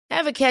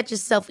Ever catch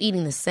yourself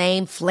eating the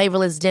same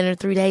flavorless dinner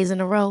 3 days in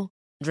a row?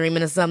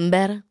 Dreaming of something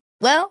better?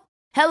 Well,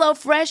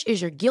 HelloFresh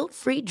is your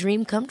guilt-free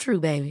dream come true,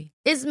 baby.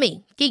 It's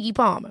me, Keke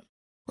Palmer.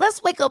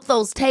 Let's wake up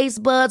those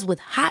taste buds with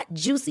hot,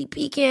 juicy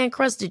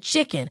pecan-crusted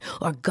chicken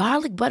or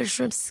garlic butter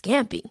shrimp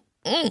scampi.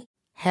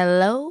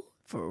 Hello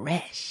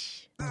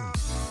Fresh.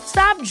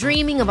 Stop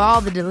dreaming of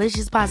all the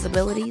delicious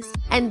possibilities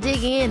and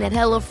dig in at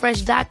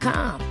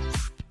HelloFresh.com.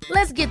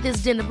 Let's get this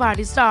dinner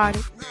party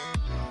started.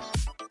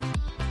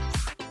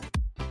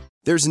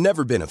 There's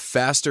never been a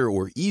faster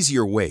or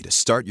easier way to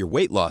start your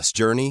weight loss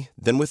journey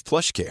than with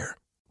PlushCare.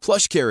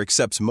 PlushCare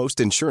accepts most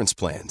insurance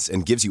plans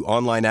and gives you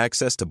online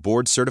access to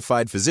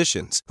board-certified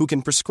physicians who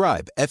can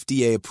prescribe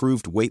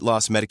FDA-approved weight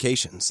loss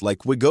medications like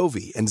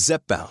Wegovy and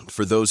Zepbound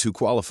for those who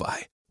qualify.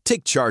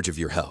 Take charge of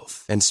your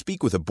health and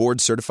speak with a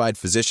board-certified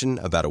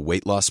physician about a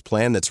weight loss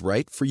plan that's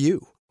right for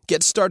you.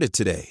 Get started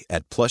today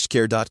at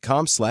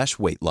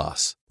plushcare.com/weight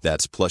loss.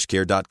 That's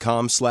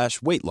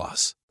plushcare.com/weight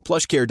loss.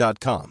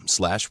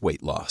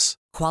 plushcare.com/weight loss.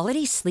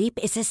 Quality sleep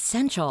is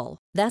essential.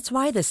 That's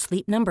why the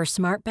Sleep Number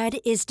Smart Bed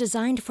is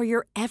designed for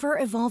your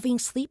ever-evolving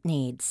sleep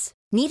needs.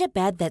 Need a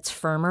bed that's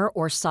firmer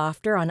or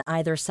softer on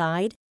either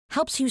side?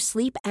 Helps you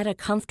sleep at a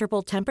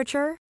comfortable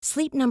temperature?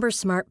 Sleep Number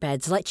Smart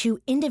Beds let you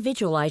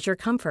individualize your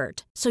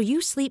comfort, so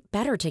you sleep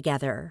better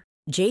together.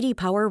 J.D.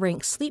 Power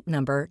ranks Sleep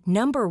Number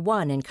number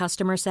 1 in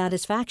customer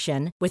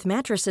satisfaction with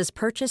mattresses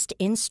purchased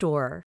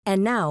in-store.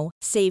 And now,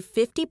 save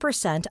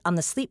 50% on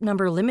the Sleep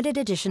Number Limited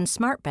Edition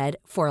Smart Bed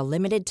for a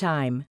limited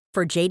time.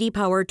 For J.D.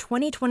 Power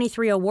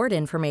 2023 award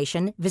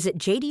information, visit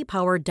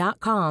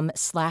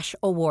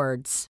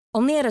jdpower.com/awards.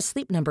 Only at a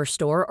Sleep Number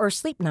store or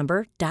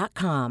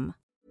sleepnumber.com.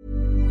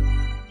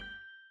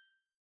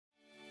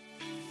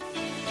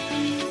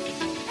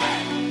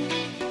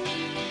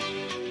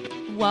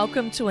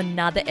 Welcome to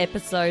another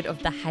episode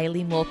of the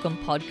Hayley Morecambe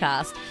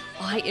podcast.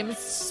 I am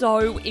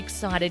so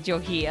excited you're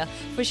here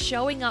for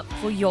showing up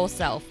for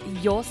yourself,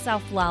 your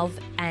self-love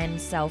and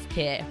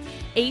self-care.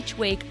 Each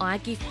week, I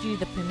gift you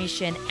the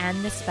permission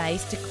and the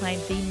space to claim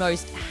the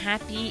most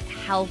happy,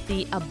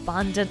 healthy,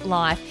 abundant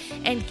life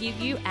and give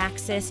you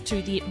access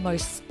to the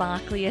most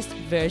sparkliest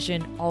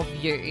version of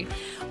you.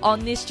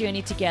 On this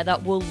journey together,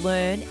 we'll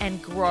learn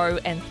and grow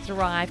and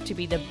thrive to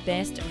be the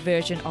best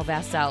version of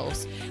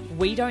ourselves.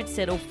 We don't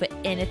settle for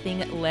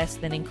anything less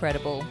than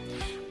incredible.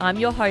 I'm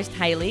your host,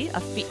 Hayley, a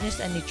fitness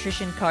and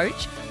nutrition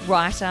coach,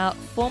 writer,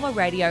 former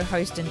radio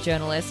host and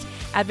journalist,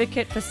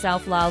 advocate for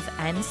self-love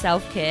and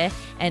self-care,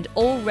 and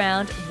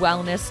all-round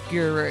wellness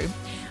guru.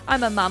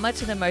 I'm a mama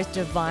to the most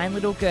divine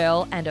little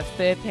girl and a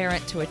fur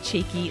parent to a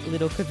cheeky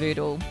little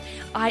cavoodle.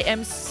 I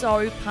am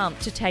so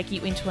pumped to take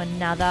you into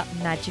another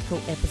magical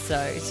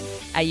episode.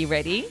 Are you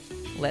ready?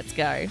 Let's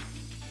go.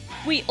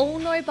 We all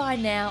know by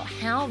now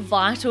how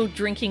vital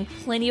drinking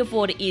plenty of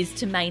water is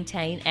to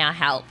maintain our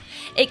health.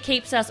 It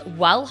keeps us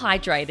well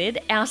hydrated,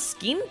 our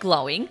skin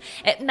glowing,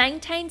 it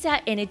maintains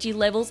our energy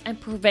levels and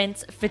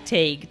prevents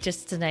fatigue,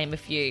 just to name a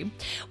few.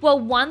 Well,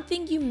 one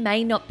thing you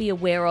may not be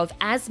aware of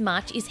as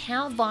much is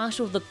how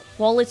vital the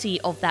quality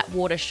of that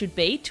water should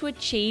be to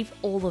achieve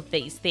all of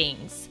these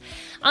things.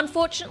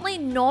 Unfortunately,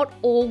 not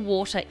all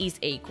water is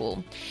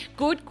equal.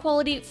 Good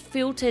quality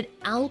filtered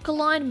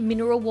alkaline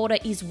mineral water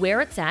is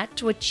where it's at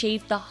to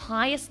achieve the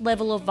highest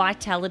level of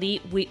vitality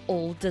we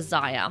all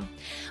desire.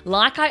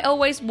 Like I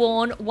always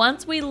warn,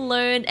 once we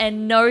learn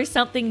and know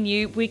something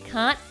new, we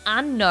can't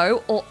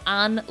unknow or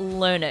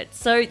unlearn it.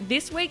 So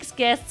this week's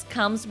guest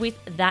comes with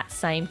that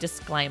same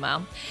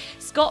disclaimer.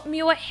 Scott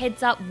Muir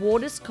heads up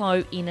Waters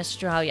Co in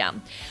Australia.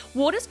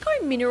 Waters Co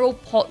mineral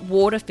pot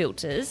water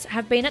filters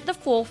have been at the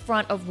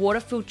forefront of water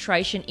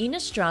filtration in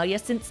Australia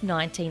since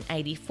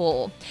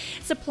 1984,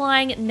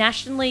 supplying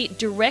nationally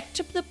direct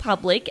to the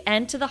public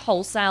and to the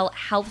wholesale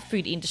health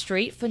food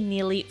industry for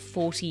nearly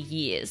 40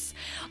 years.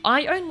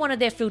 I own one of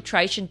their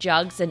filtration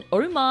jugs and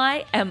oh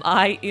my, am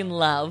I in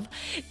love.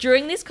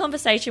 During this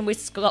conversation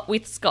with Scott, we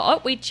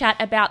chat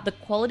about the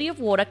quality of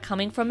water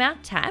coming from our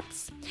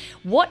taps,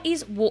 what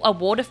is a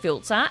water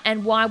filter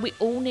and why we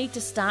all need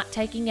to start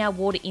taking our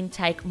water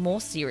intake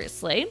more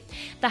seriously,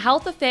 the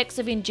health effects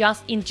of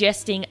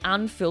ingesting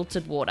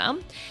unfiltered water,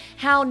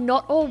 how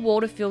not all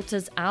water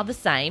filters are the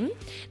same,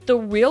 the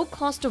real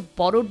cost of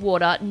bottled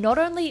water not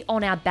only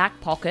on our back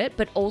pocket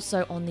but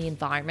also on the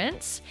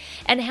environment,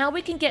 and how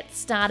we can get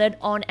started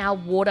on our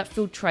water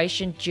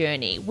filtration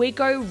journey. We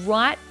go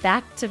right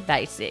back to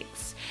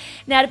basics.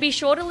 Now, to be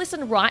sure to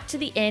listen right to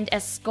the end,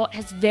 as Scott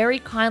has very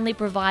kindly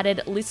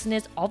provided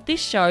listeners of this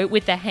show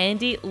with a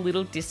handy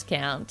little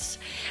discount.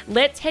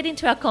 Let's head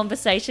into our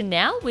conversation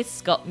now with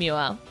Scott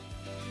Muir.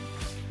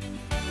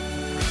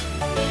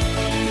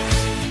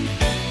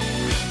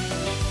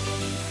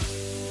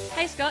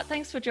 Hey Scott,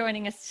 thanks for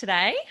joining us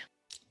today.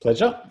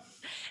 Pleasure.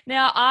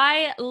 Now,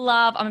 I'm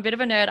a bit of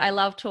a nerd. I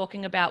love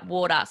talking about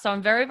water. So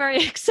I'm very, very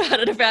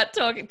excited about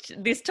talking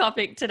this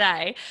topic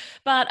today.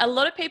 But a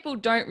lot of people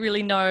don't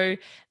really know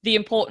the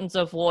importance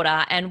of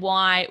water and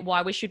why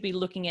we should be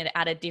looking at it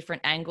at a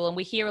different angle. And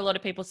we hear a lot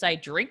of people say,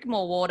 drink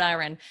more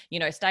water and,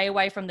 stay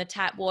away from the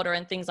tap water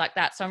and things like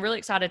that. So I'm really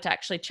excited to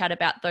actually chat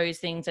about those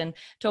things and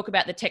talk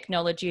about the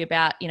technology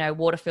about,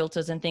 water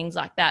filters and things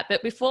like that.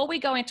 But before we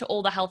go into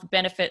all the health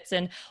benefits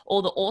and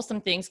all the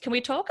awesome things, can we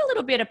talk a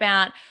little bit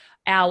about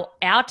our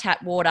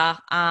tap water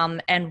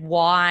and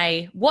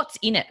what's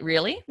in it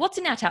really? What's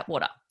in our tap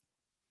water?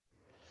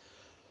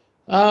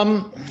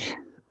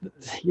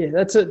 Yeah,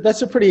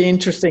 that's a pretty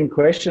interesting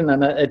question,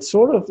 and it's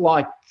sort of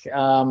like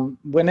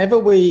whenever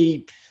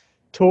we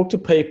talk to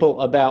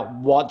people about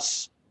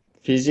what's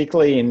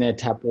physically in their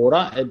tap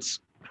water, it's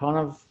kind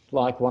of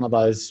like one of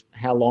those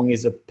 "how long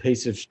is a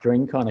piece of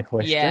string" kind of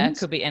questions. Yeah, it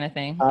could be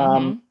anything.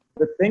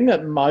 The thing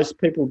that most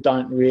people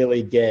don't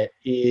really get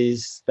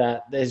is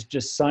that there's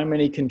just so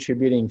many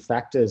contributing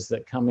factors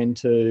that come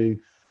into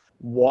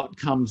what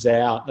comes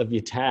out of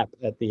your tap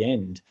at the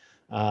end.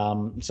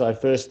 So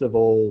first of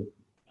all,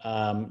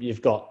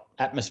 you've got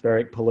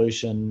atmospheric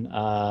pollution,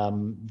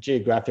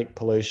 geographic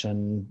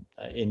pollution,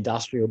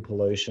 industrial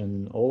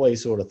pollution, all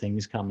these sort of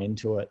things come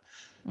into it.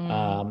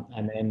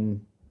 And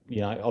then,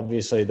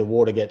 obviously the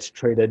water gets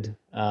treated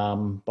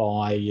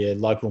by your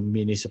local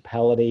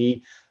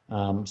municipality.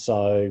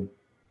 So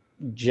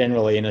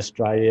generally in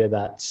Australia,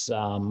 that's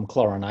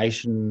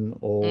chlorination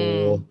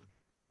or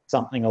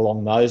something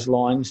along those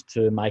lines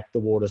to make the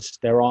water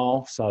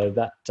sterile. So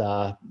that,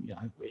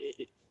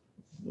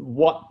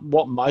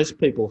 what most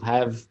people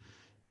have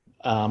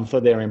for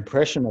their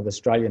impression of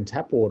Australian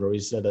tap water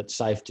is that it's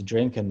safe to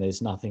drink and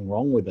there's nothing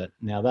wrong with it.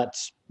 Now,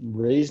 that's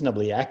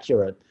reasonably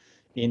accurate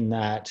in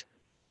that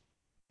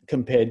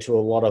compared to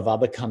a lot of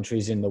other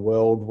countries in the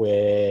world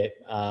where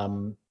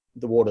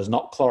the water's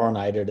not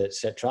chlorinated,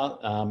 etc.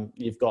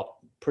 You've got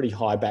pretty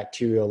high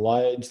bacterial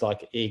loads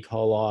like E.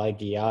 coli,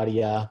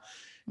 Giardia,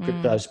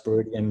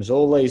 cryptosporidiums,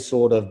 all these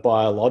sort of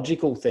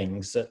biological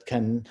things that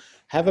can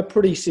have a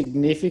pretty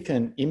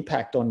significant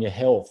impact on your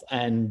health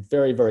and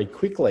very, very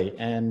quickly.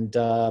 And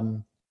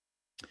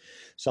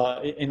so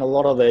in a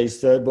lot of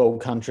these third world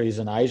countries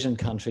and Asian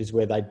countries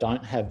where they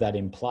don't have that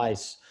in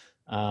place,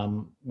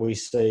 we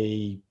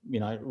see,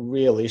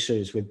 real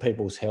issues with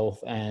people's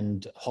health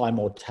and high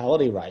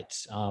mortality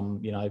rates.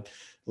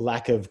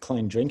 Lack of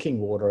clean drinking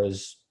water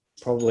has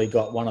probably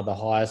got one of the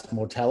highest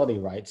mortality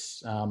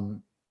rates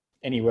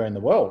anywhere in the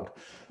world.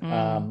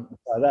 So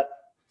that,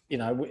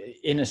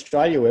 in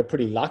Australia, we're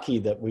pretty lucky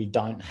that we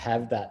don't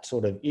have that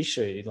sort of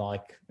issue.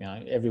 Like,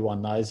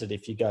 everyone knows that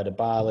if you go to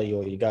Bali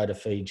or you go to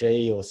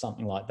Fiji or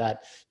something like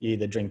that, you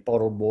either drink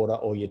bottled water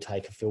or you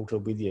take a filter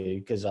with you,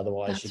 because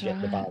otherwise you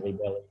get the Bali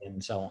belly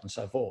and so on and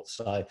so forth.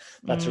 So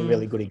that's a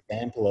really good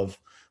example of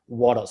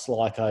what it's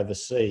like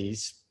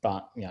overseas.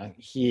 But,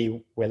 here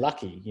we're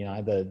lucky,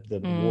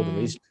 the water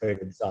is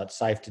treated, so it's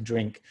safe to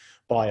drink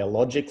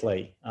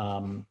biologically.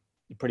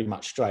 Pretty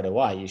much straight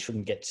away. You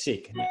shouldn't get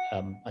sick.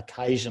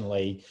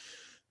 Occasionally,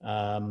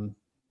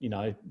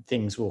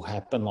 things will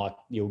happen, like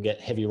you'll get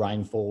heavy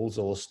rainfalls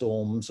or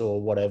storms or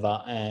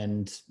whatever,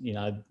 and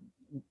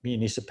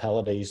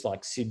municipalities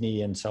like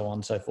Sydney and so on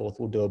and so forth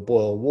will do a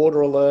boil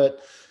water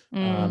alert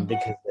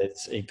because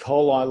there's E.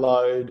 coli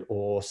load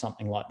or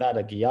something like that,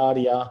 a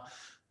Giardia.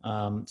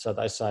 So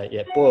they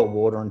say, boil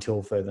water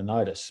until further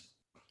notice.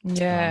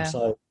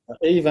 So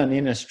even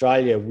in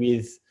Australia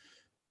with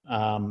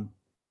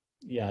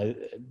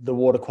the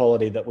water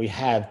quality that we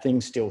have,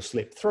 things still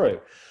slip through.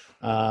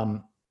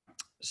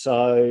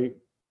 So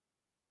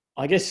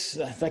I guess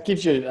that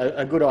gives you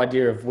a good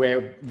idea of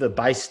where the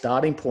base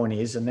starting point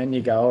is. And then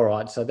you go, all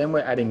right, so then we're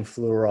adding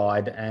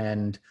fluoride,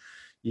 and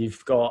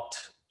you've got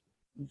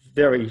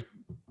very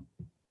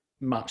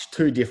much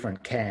two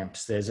different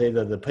camps. There's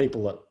either the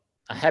people that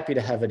are happy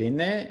to have it in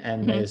there,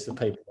 and there's the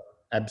people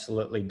that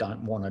absolutely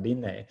don't want it in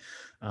there.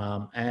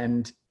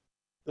 And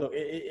look,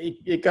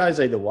 it goes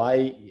either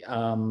way.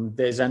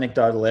 There's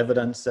anecdotal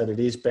evidence that it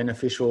is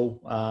beneficial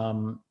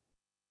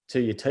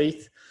to your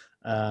teeth,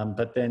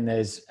 but then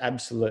there's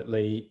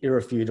absolutely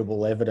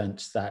irrefutable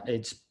evidence that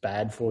it's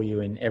bad for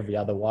you in every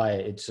other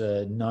way. It's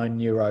a known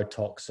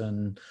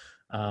neurotoxin.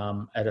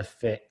 It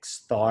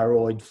affects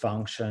thyroid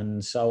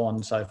function, so on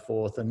and so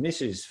forth. And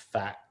this is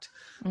fact.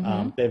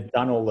 They've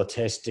done all the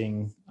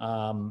testing,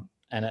 and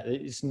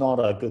it's not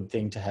a good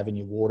thing to have in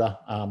your water.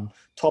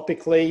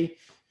 Topically,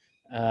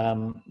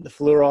 the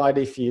fluoride,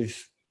 if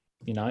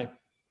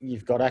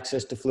you've got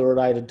access to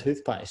fluoridated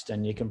toothpaste,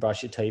 and you can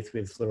brush your teeth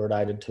with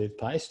fluoridated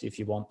toothpaste if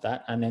you want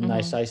that, and then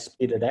they say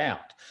spit it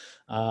out.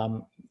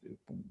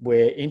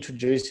 We're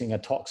introducing a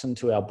toxin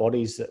to our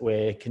bodies that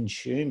we're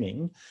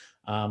consuming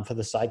for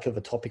the sake of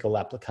a topical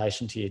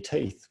application to your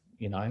teeth,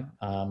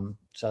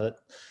 so that,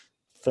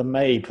 for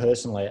me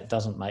personally, it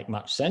doesn't make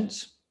much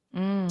sense.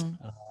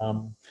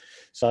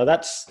 So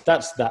that's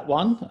that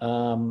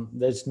one.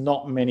 There's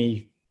not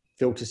many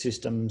filter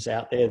systems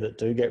out there that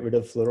do get rid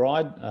of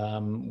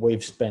fluoride.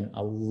 We've spent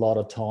a lot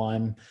of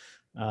time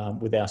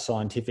with our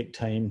scientific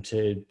team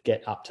to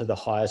get up to the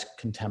highest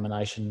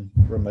contamination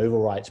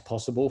removal rates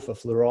possible for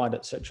fluoride,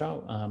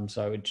 etc.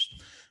 So it's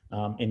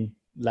in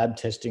lab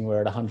testing,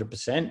 we're at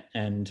 100%,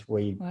 and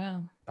we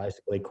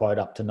basically quote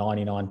up to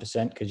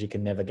 99% because you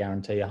can never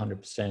guarantee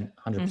 100%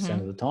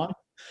 of the time.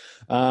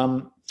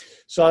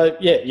 So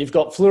yeah, you've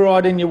got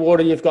fluoride in your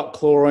water, you've got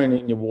chlorine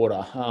in your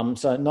water.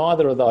 So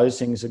neither of those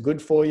things are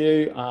good for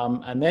you.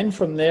 And then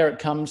from there, it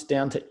comes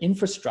down to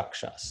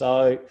infrastructure.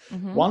 So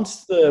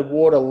once the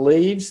water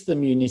leaves the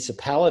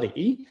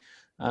municipality,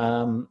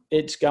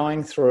 it's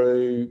going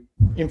through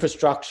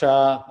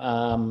infrastructure.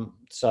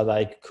 So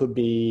they could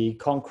be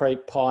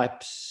concrete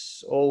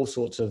pipes, all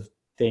sorts of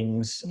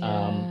things.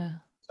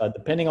 So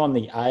depending on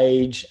the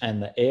age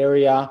and the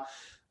area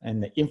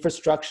and the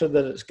infrastructure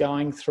that it's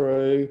going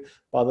through,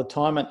 by the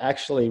time it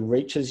actually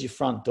reaches your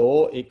front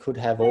door, it could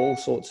have all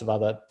sorts of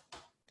other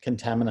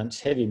contaminants,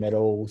 heavy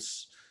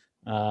metals,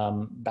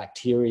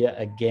 bacteria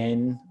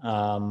again.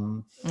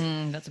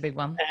 That's a big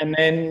one. And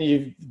then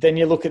you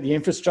look at the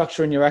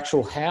infrastructure in your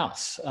actual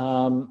house,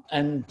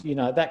 and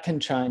that can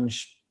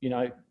change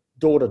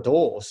door to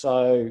door.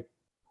 So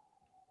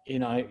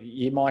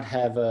you might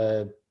have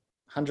a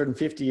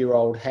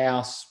 150-year-old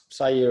house,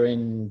 say you're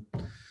in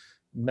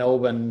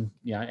Melbourne,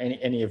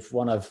 any of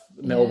one of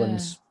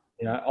Melbourne's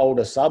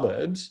older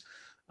suburbs,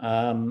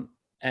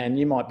 and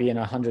you might be in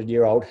a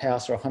 100-year-old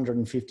house or a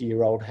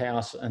 150-year-old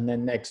house, and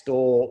then next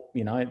door,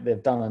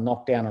 they've done a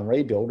knockdown and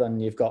rebuild,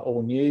 and you've got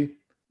all new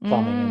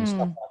plumbing and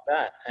stuff like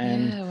that,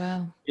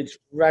 and it's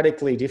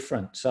radically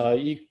different. So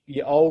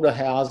your older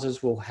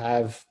houses will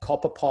have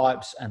copper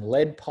pipes and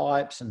lead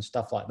pipes and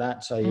stuff like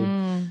that. So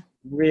you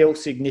real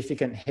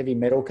significant heavy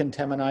metal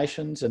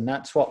contaminations, and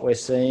that's what we're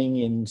seeing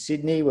in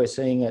Sydney. We're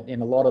seeing it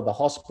in a lot of the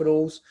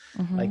hospitals.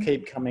 They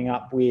keep coming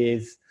up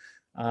with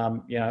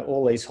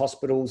all these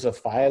hospitals are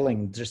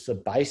failing just the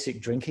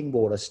basic drinking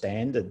water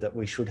standard that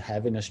we should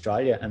have in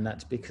Australia, and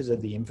that's because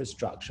of the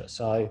infrastructure.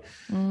 So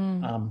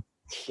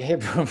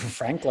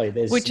frankly,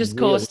 which is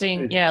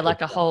causing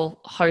like a whole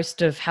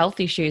host of health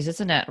issues,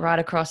 isn't it, right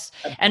across?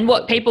 And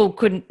what people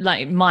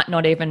might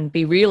not even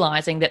be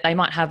realizing, that they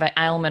might have an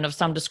ailment of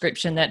some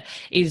description that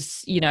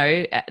is,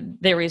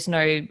 there is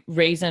no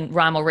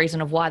rhyme or reason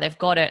of why they've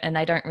got it, and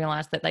they don't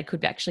realize that they could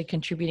be actually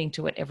contributing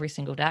to it every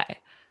single day.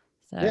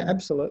 So. Yeah,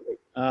 absolutely.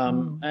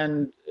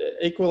 And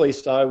equally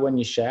so when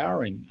you're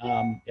showering.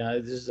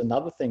 This is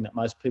another thing that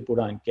most people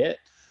don't get.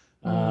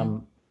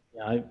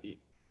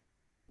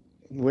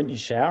 When you're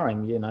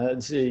showering,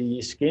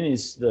 your skin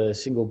is the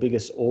single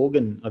biggest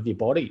organ of your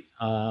body,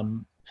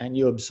 and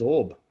you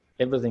absorb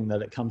everything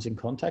that it comes in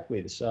contact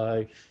with.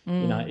 So,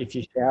 if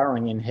you're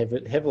showering in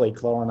heavily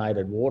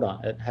chlorinated water,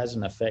 it has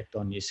an effect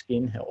on your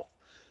skin health.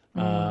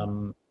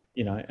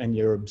 And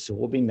you're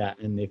absorbing that.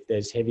 And if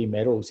there's heavy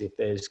metals, if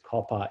there's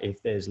copper,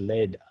 if there's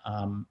lead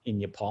in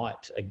your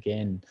pipes,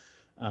 again,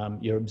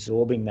 you're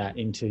absorbing that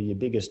into your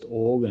biggest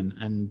organ.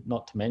 And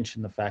not to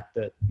mention the fact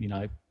that,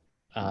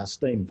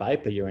 steam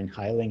vapor, you're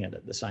inhaling it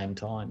at the same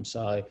time.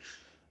 So,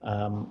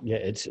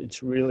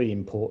 it's really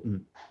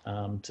important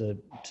to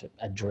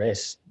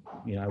address,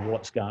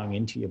 what's going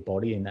into your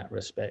body in that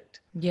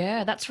respect.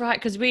 Yeah, that's right.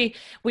 Because we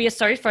are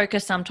so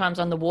focused sometimes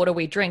on the water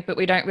we drink, but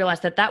we don't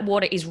realize that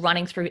water is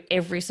running through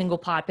every single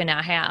pipe in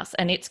our house,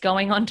 and it's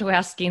going onto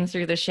our skin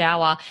through the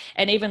shower.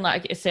 And even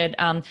like you said,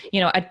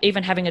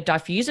 even having a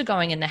diffuser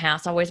going in the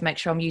house, I always make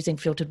sure I'm using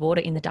filtered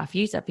water in the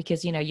diffuser,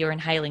 because, you're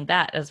inhaling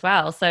that as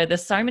well. So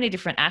there's so many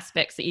different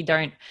aspects that you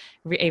don't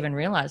even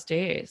realize, do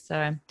you?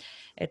 So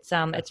it's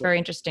very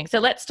interesting. So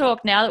let's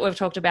talk, now that we've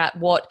talked about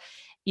what,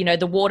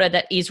 the water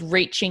that is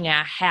reaching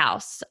our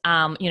house,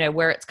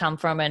 where it's come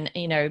from, and,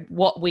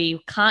 what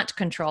we can't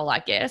control, I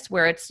guess,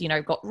 where it's,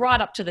 got right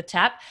up to the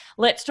tap.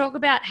 Let's talk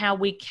about how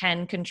we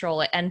can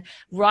control it, and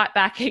right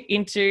back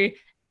into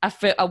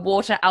a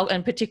water,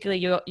 and particularly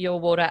your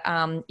water,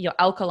 your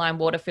alkaline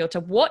water filter.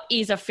 What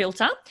is a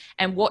filter,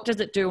 and what does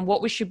it do, and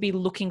what we should be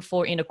looking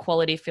for in a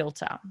quality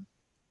filter?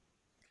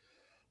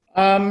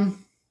 Well,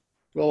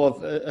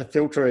 a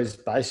filter is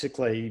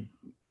basically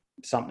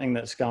something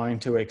that's going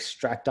to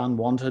extract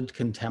unwanted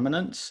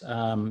contaminants.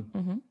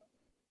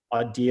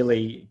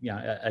 Ideally,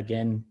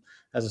 again,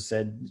 as I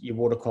said, your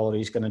water quality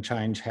is going to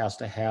change house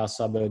to house,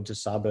 suburb to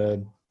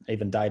suburb,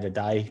 even day to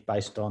day,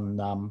 based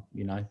on,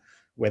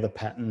 weather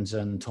patterns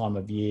and time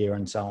of year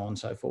and so on and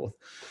so forth.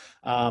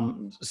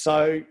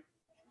 So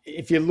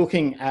if you're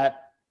looking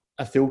at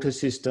a filter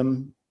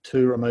system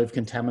to remove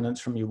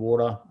contaminants from your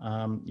water,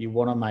 you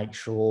want to make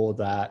sure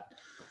that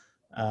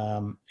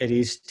it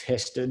is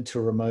tested to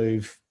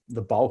remove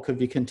the bulk of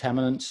your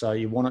contaminants. So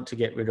you want it to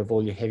get rid of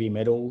all your heavy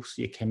metals,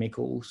 your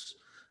chemicals,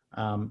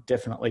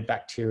 definitely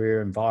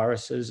bacteria and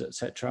viruses,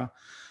 etc.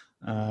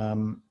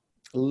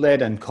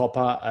 Lead and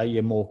copper are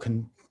your more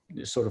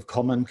sort of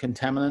common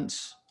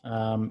contaminants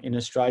in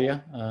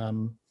Australia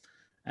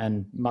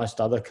and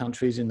most other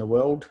countries in the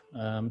world,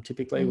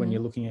 typically when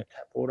you're looking at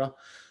tap water.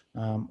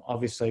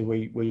 Obviously,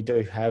 we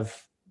do have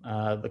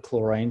the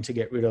chlorine to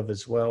get rid of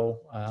as well.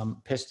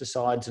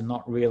 Pesticides are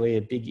not really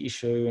a big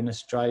issue in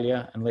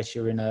Australia unless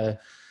you're in a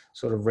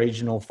sort of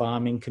regional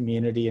farming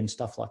community and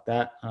stuff like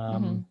that.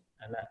 Mm-hmm.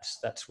 And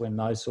that's when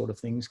those sort of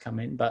things come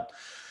in. But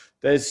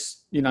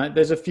there's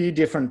a few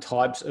different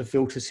types of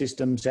filter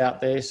systems out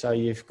there. So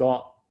you've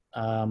got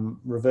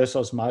reverse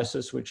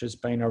osmosis, which has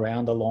been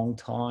around a long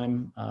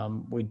time.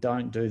 We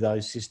don't do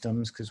those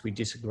systems because we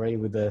disagree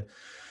with the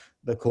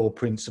core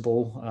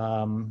principle.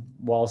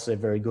 Whilst they're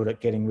very good at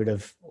getting rid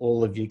of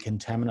all of your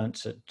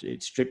contaminants,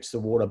 it strips the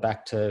water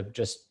back to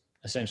just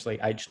essentially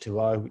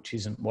H2O, which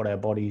isn't what our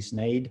bodies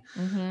need.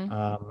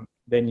 Mm-hmm.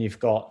 Then you've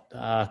got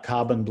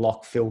carbon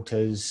block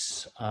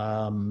filters,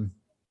 UF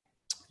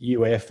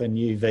and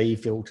UV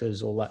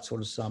filters, all that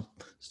sort of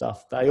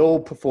stuff. They all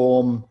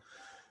perform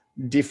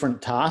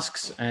different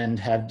tasks and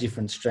have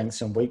different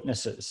strengths and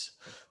weaknesses.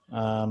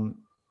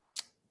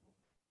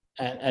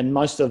 And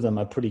most of them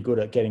are pretty good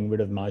at getting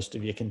rid of most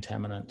of your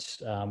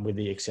contaminants, with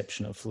the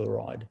exception of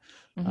fluoride.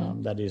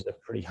 Mm-hmm. That is a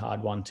pretty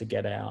hard one to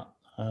get out.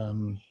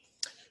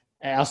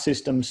 Our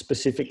system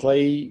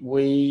specifically,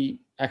 we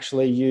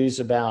actually use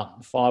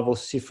about five or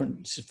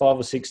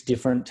six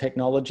different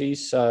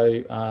technologies.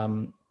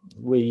 So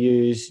we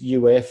use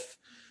UF,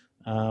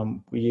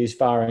 we use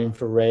far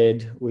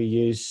infrared, we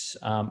use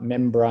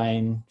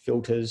membrane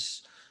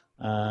filters,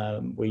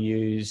 we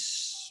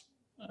use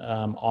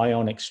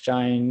ion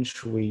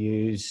exchange, we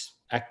use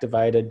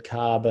activated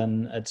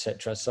carbon,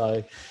 etc.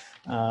 So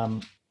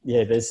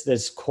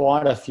there's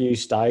quite a few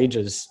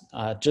stages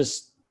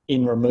just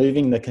in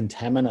removing the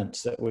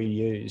contaminants that we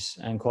use,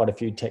 and quite a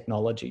few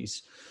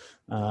technologies.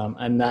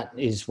 And that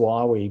is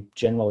why we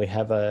generally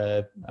have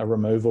a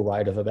removal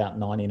rate of about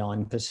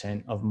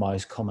 99% of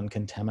most common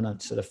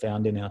contaminants that are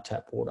found in our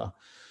tap water.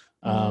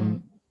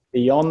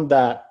 Beyond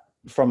that,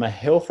 from a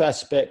health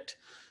aspect,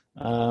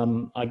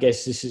 I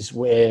guess this is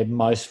where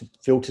most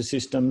filter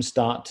systems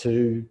start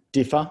to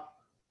differ.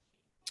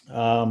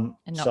 And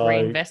not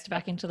reinvest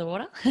back into the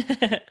water?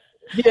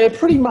 Yeah,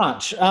 pretty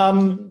much.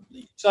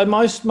 So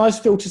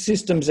most filter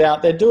systems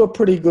out there do a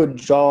pretty good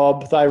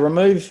job. They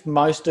remove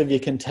most of your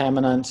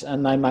contaminants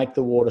and they make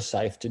the water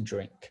safe to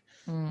drink.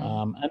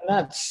 And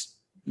that's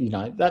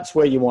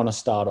where you want to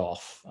start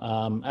off.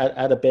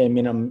 At a bare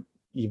minimum,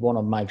 you want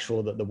to make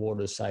sure that the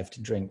water is safe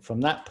to drink.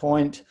 From that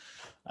point,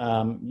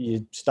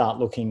 you start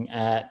looking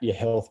at your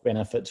health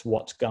benefits,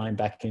 what's going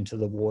back into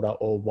the water,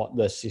 or what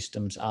the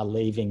systems are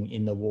leaving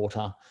in the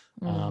water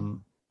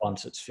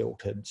once it's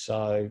filtered.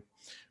 So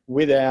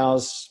with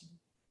ours,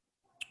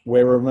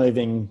 we're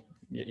removing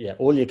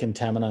all your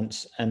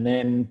contaminants, and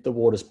then the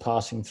water's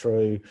passing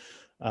through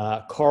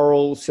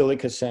coral,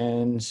 silica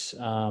sands,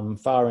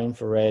 far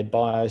infrared,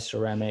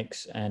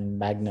 bioceramics, and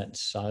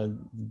magnets. So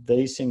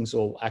these things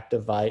all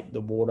activate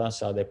the water.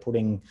 So they're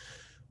putting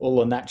all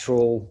the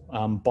natural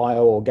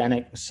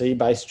bioorganic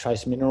sea-based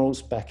trace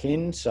minerals back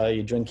in. So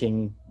you're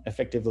drinking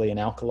effectively an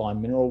alkaline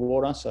mineral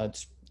water. So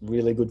it's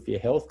really good for your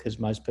health, because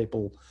most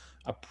people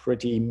are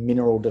pretty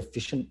mineral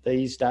deficient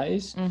these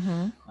days.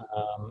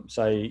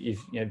 So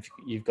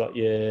you've got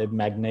your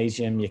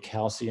magnesium, your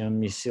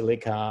calcium, your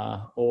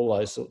silica, all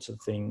those sorts of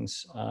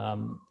things,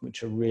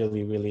 which are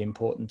really, really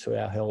important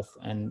to our health,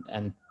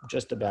 and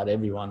just about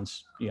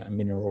everyone's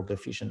mineral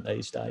deficient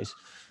these days.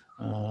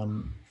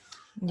 And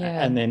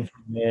then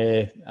from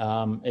there,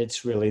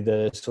 it's really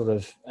the sort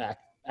of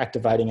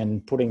activating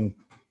and putting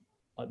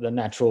the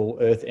natural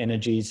earth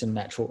energies and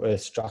natural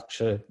earth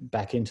structure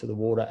back into the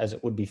water as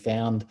it would be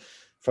found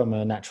from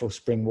a natural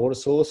spring water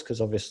source, because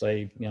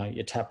obviously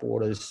your tap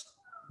water is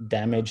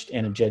damaged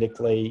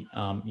energetically,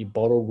 your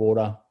bottled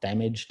water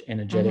damaged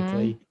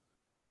energetically.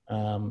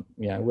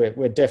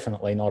 We're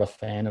definitely not a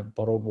fan of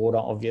bottled water,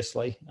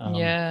 obviously.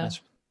 That's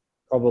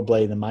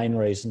probably the main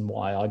reason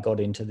why I got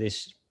into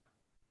this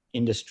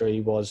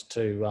industry, was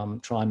to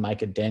try and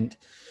make a dent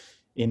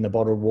in the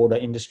bottled water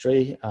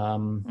industry.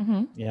 I've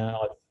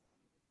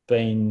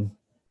been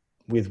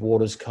with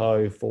Waters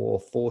Co for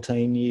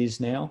 14 years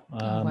now.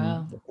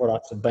 Wow. The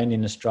products have been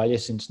in Australia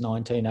since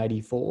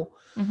 1984.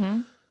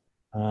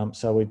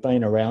 So we've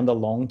been around a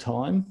long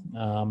time.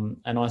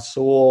 And I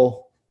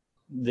saw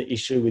the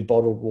issue with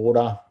bottled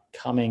water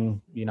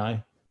coming,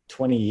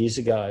 20 years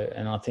ago.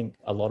 And I think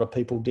a lot of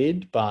people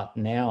did, but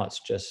now it's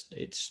just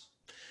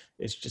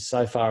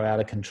so far out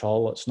of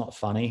control. It's not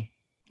funny.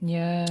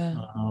 Yeah,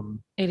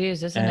 it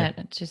is, isn't it?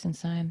 It's just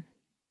insane.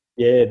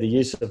 Yeah, the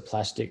use of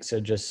plastics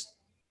are just,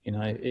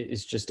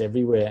 it's just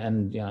everywhere.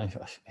 And,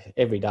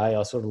 every day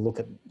I sort of look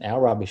at our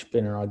rubbish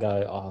bin and I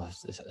go,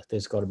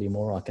 there's got to be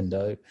more I can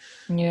do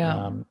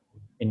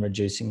in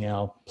reducing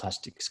our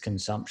plastics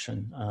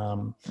consumption.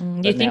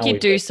 You think you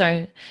do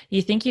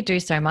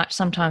so much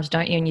sometimes,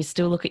 don't you? And you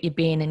still look at your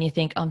bin and you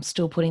think, I'm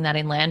still putting that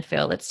in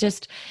landfill.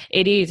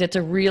 It's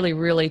a really,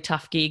 really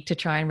tough gig to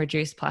try and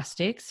reduce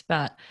plastics.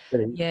 But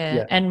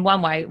and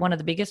one of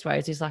the biggest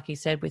ways is, like you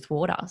said, with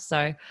water.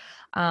 So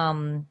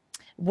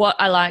what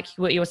I like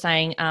what you were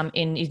saying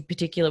in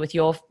particular with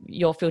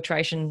your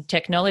filtration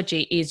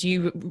technology is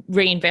you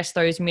reinvest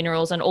those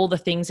minerals and all the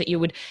things that you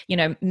would,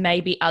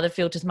 maybe other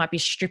filters might be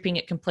stripping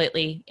it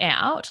completely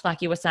out.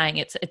 Like you were saying,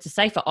 it's a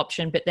safer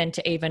option, but then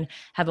to even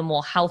have a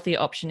more healthier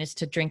option is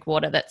to drink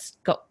water that's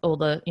got all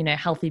the,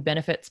 healthy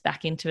benefits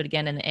back into it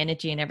again and the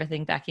energy and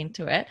everything back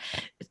into it.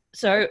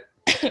 So,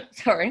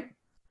 sorry.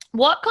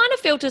 What kind of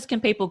filters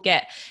can people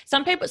get?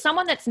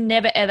 Someone that's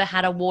never ever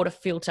had a water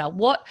filter,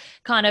 what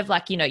kind of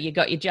you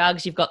got your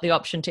jugs, you've got the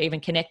option to even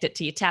connect it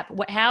to your tap.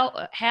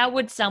 How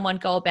would someone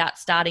go about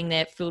starting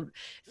their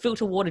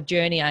filter water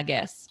journey, I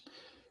guess?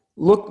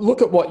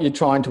 Look at what you're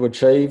trying to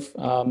achieve.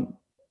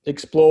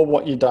 Explore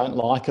what you don't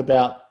like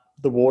about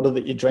the water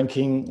that you're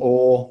drinking,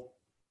 or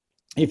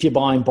if you're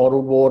buying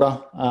bottled water,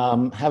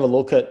 have a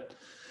look at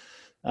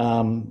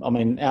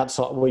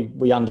outside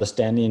we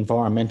understand the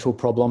environmental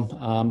problem,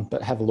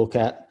 but have a look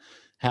at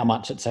how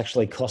much it's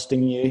actually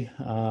costing you.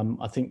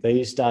 I think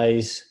these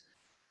days,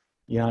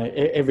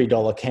 every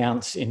dollar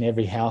counts in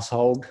every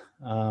household.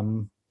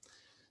 Bottled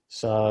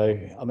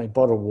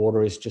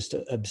water is just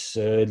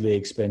absurdly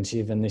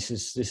expensive, and this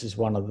is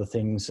one of the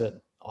things that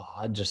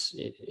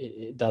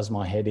it does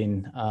my head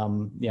in.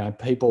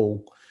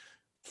 People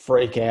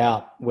freak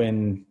out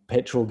when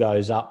petrol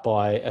goes up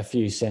by a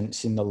few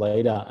cents in the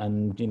litre,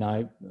 and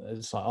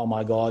it's like, oh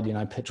my god,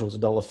 petrol's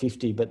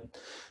 $1.50, but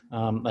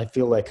they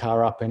fill their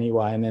car up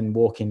anyway and then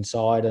walk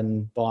inside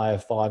and buy a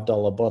 $5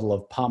 bottle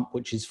of pump,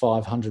 which is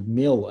 500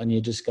 ml, and you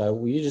just go,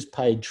 well, you just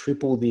paid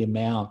triple the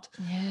amount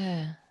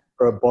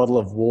for a bottle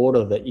of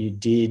water that you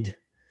did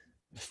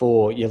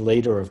for your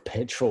litre of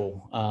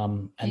petrol,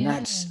 and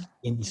that's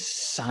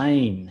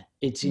insane.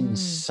 It's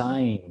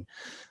insane.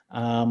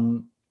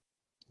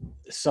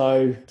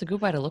 So it's a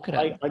good way to look at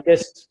it. I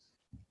guess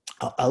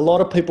a lot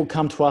of people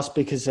come to us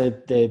because they're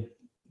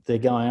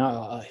going,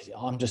 oh,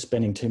 I'm just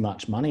spending too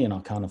much money and I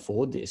can't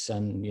afford this.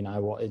 And you know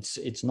what?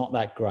 It's not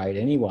that great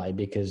anyway,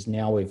 because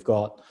now we've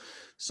got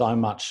so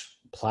much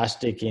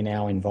plastic in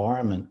our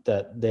environment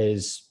that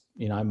there's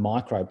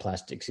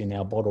microplastics in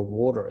our bottled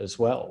water as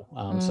well.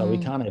 So we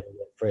can't even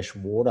get fresh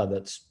water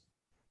that's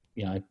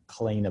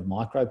clean of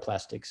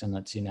microplastics, and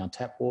it's in our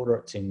tap water.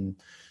 It's in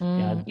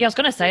I was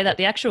going to say that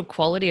the actual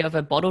quality of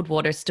a bottled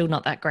water is still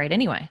not that great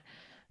anyway.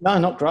 No,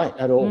 not great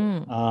at all.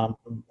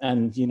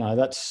 And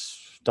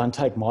don't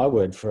take my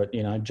word for it.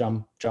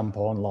 Jump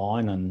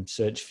online and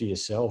search for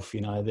yourself.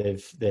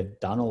 They've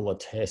done all the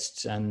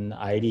tests, and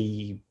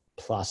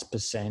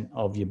 80+%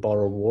 of your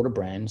bottled water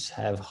brands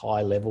have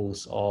high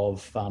levels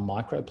of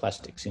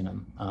microplastics in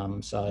them.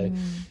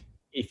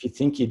 If you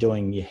think you're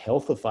doing your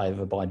health a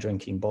favour by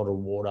drinking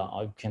bottled water,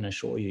 I can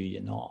assure you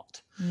you're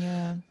not.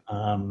 Yeah.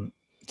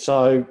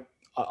 So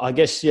I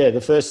guess,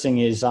 the first thing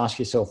is ask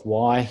yourself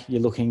why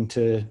you're looking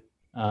to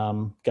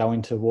go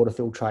into water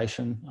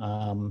filtration.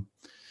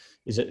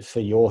 Is it for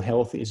your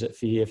health? Is it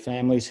for your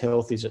family's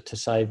health? Is it to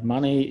save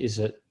money? Is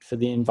it for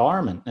the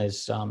environment?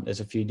 There's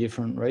a few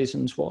different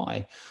reasons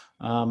why.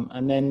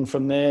 And then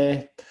from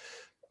there,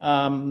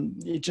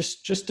 you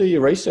just do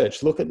your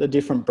research. Look at the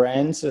different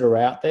brands that are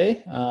out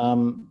there.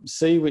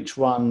 See which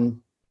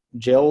one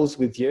gels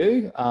with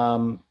you.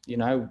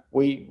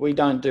 We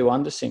don't do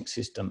under sink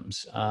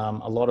systems.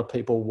 A lot of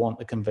people want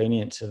the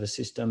convenience of a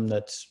system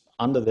that's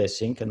under their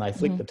sink and they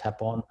flick the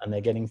tap on and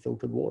they're getting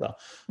filtered water.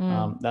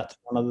 That's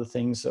one of the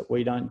things that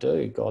we don't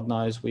do. God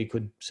knows we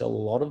could sell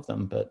a lot of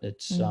them, but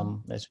it's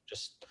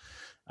just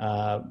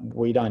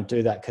we don't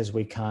do that because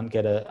we can't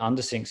get an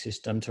under sink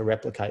system to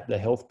replicate the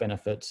health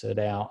benefits that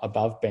our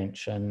above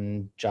bench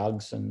and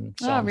jugs and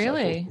so on.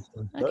 Really?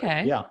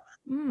 Okay. Yeah.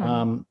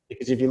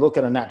 Because if you look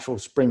at a natural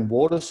spring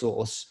water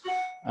source,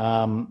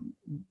 the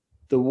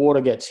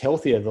water gets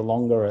healthier the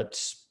longer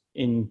it's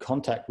in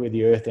contact with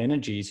the earth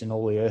energies and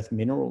all the earth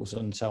minerals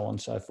and so on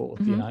and so forth,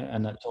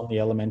 and it's on the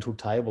elemental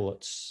table.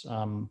 It's,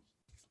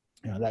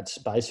 that's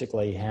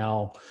basically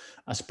how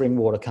a spring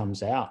water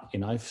comes out,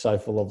 so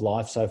full of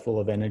life, so full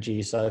of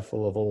energy, so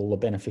full of all the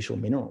beneficial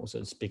minerals.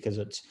 It's because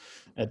it's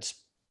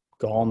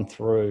gone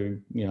through,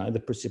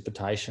 the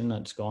precipitation,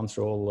 it's gone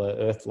through all the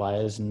earth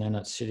layers, and then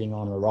it's sitting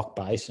on a rock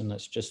base and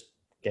it's just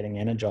getting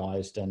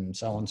energized and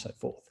so on and so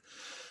forth.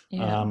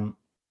 Yeah. And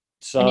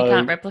you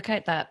can't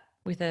replicate that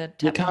with a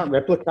tap. You can't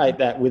replicate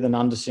that with an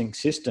undersink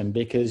system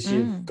because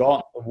you've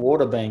got the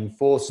water being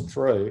forced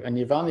through, and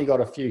you've only got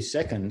a few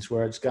seconds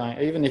where it's going.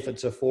 Even if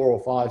it's a 4 or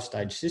 5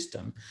 stage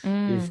system,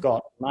 you've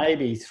got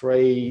maybe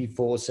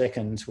 3-4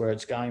 seconds where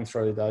it's going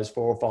through those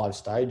 4 or 5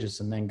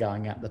 stages and then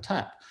going out the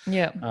tap.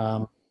 Yeah.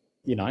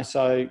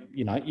 So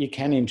you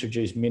can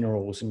introduce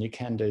minerals and you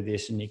can do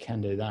this and you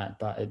can do that,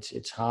 but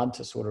it's hard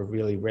to sort of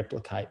really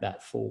replicate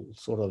that full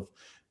sort of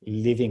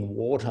living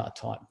water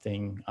type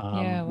thing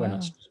when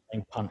it's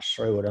being punched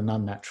through at an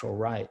unnatural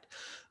rate.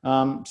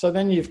 So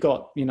then you've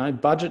got,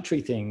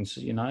 budgetary things,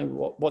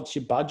 what's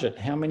your budget?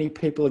 How many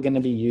people are going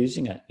to be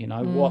using it?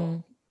 What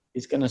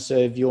is going to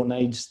serve your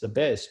needs the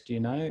best,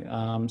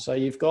 So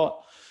you've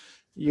got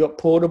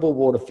portable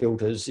water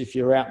filters. If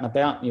you're out and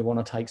about and you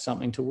want to take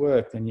something to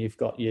work, then you've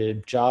got your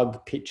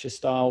jug pitcher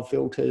style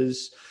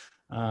filters.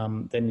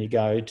 Then you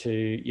go to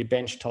your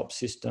benchtop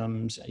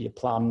systems, your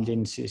plumbed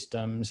in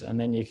systems, and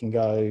then you can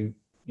go,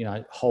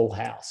 whole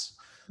house.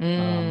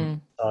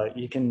 So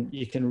you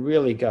can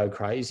really go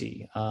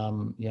crazy.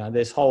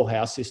 There's whole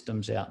house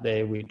systems out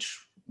there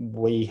which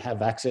we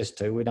have access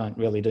to. We don't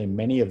really do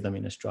many of them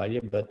in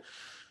Australia, but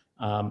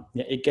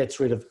it gets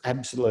rid of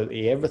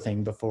absolutely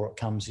everything before it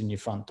comes in your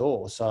front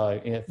door.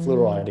 So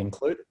fluoride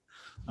included.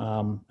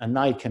 And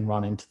they can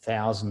run into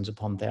thousands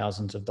upon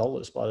thousands of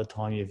dollars by the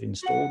time you've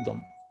installed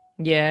them.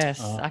 Yes,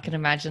 I can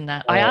imagine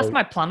that. I asked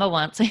my plumber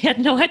once. He had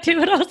no idea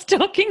what I was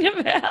talking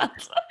about.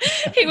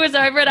 He was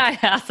over at our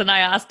house and I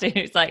asked him,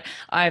 he's like,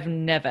 I've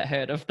never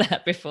heard of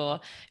that before.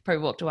 He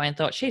probably walked away and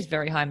thought, she's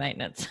very high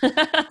maintenance.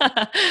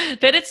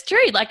 But it's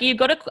true. Like, you've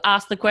got to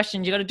ask the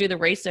questions, you've got to do the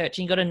research,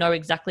 and you've got to know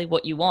exactly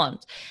what you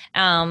want.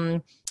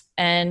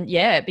 And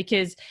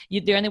because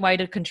the only way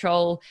to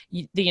control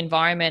the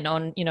environment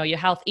on, your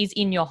health is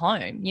in your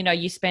home.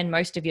 You spend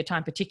most of your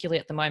time, particularly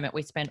at the moment,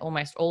 we spend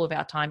almost all of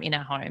our time in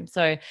our home.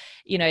 So,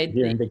 here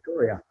in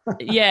Victoria.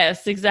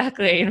 Yes,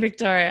 exactly. In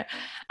Victoria.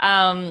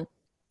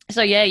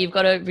 So yeah, you've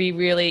got to be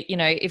really,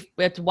 if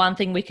it's one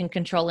thing we can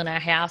control in our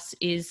house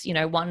is,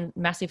 one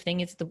massive thing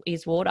is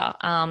water.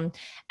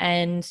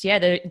 And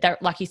yeah,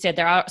 like you said,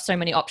 there are so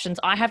many options.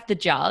 I have the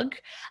jug.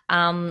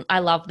 I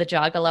love the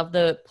jug. I love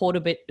the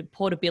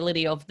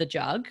portability of the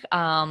jug.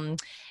 And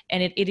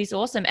it is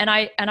awesome. And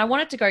I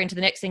wanted to go into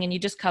the next thing, and you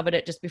just covered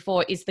it just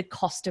before, is the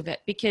cost of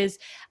it, because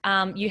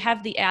you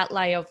have the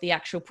outlay of the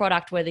actual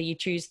product, whether you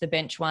choose the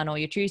bench one or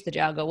you choose the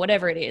jug or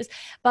whatever it is,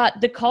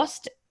 but the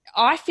cost,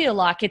 I feel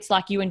like it's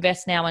like you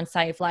invest now and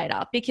save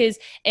later, because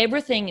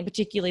everything,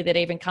 particularly that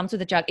even comes with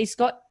the jug, it's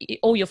got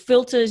all your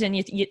filters and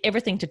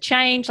everything to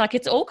change. Like,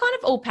 it's all kind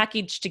of all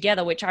packaged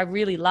together, which I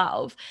really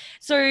love.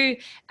 So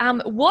I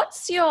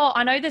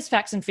know there's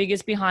facts and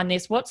figures behind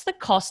this. What's the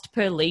cost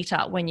per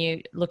litre when you're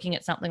looking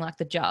at something like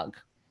the jug?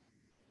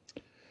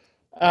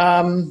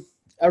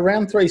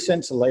 Around 3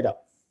 cents a litre.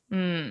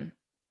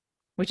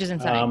 Which is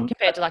insane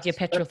compared to like your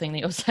petrol thing that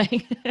you're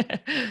saying.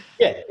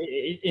 Yeah,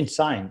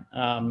 insane.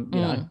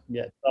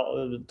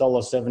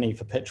 $1.70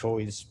 for petrol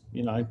is,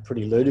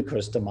 pretty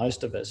ludicrous to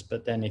most of us.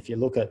 But then if you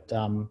look at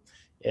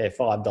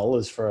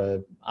 $5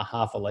 for a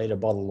half a litre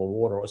bottle of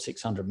water or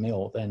 600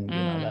 ml, then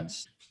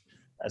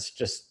that's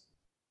just,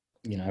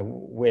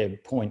 we're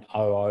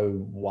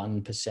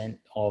 0.001%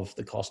 of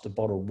the cost of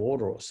bottled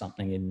water or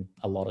something in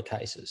a lot of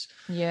cases.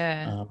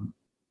 Yeah.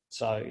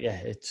 So yeah,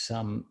 it's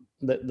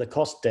the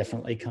cost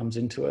definitely comes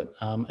into it.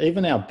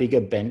 Even our bigger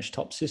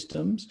benchtop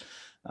systems,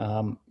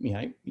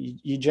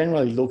 you're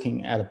generally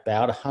looking at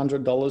about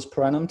 $100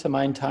 per annum to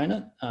maintain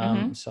it.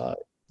 So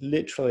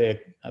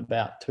literally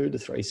about 2 to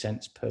 3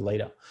 cents per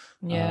litre.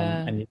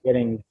 Yeah. And you're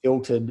getting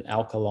filtered,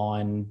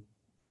 alkaline,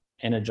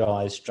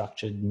 energized,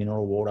 structured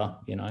mineral water.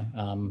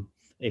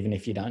 Even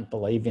if you don't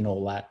believe in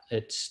all that,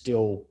 it's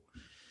still,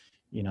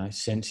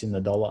 cents in the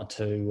dollar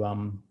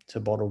to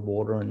bottled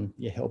water, and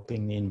you're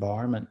helping the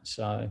environment.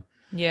 So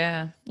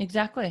yeah,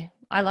 exactly.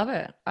 I love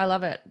it. I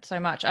love it so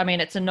much. I mean,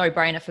 it's a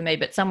no-brainer for me,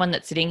 but someone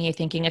that's sitting here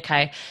thinking,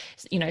 okay,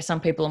 some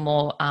people are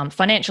more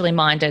financially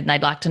minded and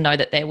they'd like to know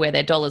that where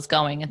their dollar's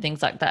going and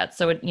things like that.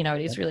 So, it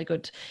is really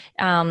good.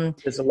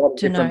 There's a lot of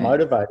different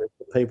motivators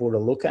for people to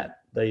look at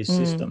these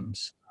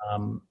systems.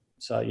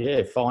 So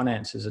yeah,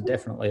 finances are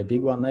definitely a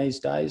big one these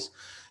days.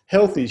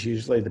 Health is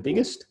usually the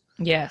biggest.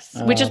 Yes,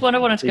 which is what I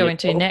wanted to go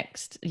into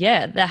next.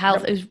 Yeah, the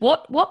health is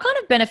what kind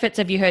of benefits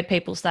have you heard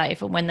people say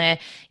for when they're,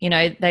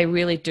 they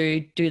really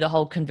do the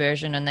whole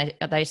conversion and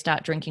they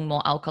start drinking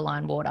more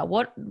alkaline water?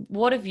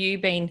 What have you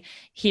been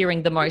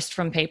hearing the most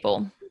from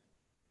people?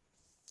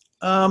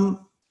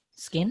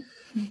 Skin?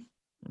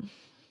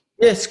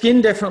 Yeah,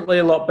 skin definitely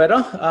a lot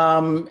better.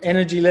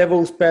 Energy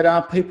levels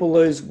better. People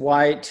lose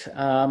weight.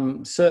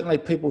 Certainly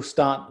people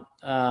start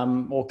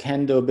or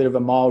can do a bit of a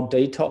mild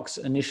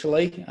detox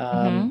initially.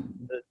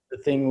 The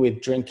thing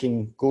with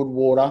drinking good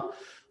water,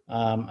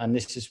 and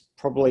this is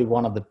probably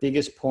one of the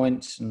biggest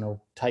points, and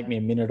it'll take me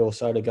a minute or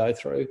so to go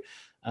through,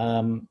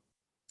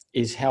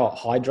 is how it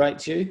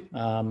hydrates you.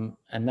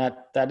 And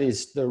that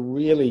is the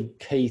really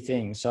key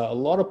thing. So a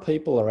lot of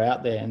people are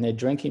out there and they're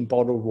drinking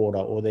bottled water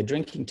or they're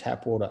drinking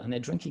tap water and they're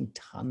drinking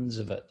tons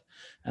of it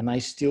and they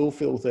still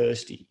feel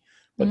thirsty,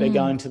 but they're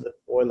going to the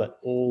toilet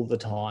all the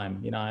time.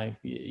 You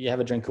have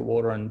a drink of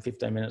water and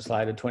 15 minutes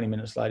later, 20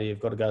 minutes later, you've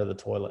got to go to the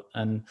toilet.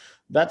 And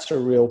that's a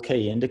real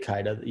key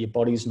indicator that your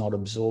body's not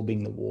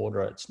absorbing the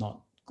water. It's not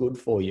good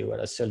for you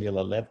at a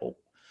cellular level.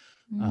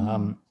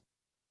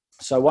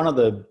 So one of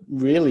the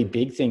really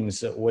big things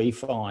that we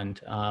find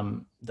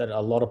that a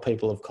lot of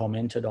people have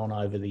commented on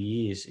over the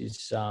years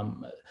is,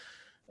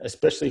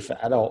 especially for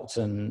adults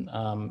and,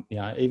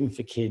 even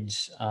for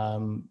kids,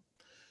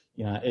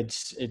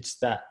 it's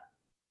that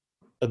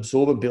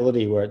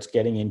absorbability where it's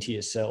getting into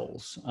your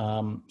cells.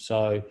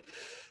 So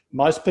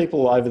most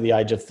people over the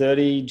age of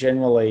 30,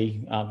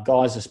 generally,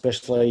 guys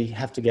especially,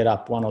 have to get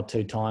up 1 or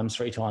 2 times,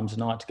 3 times a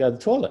night to go to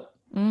the toilet.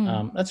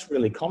 That's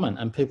really common,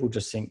 and people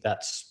just think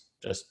that's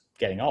just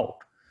getting old.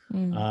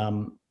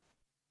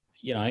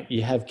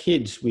 you have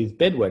kids with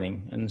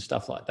bedwetting and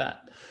stuff like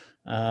that.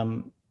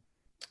 And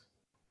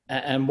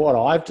what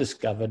I've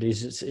discovered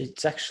is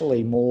it's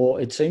actually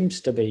more, it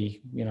seems to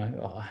be,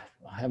 I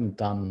haven't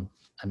done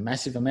a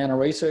massive amount of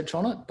research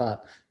on it,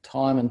 but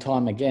time and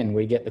time again,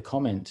 we get the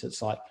comments.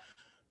 It's like,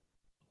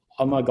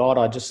 oh my God,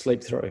 I just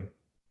sleep through.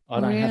 I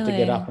don't have to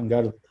get up and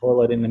go to the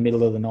toilet in the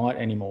middle of the night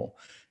anymore.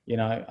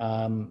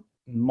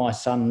 My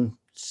son,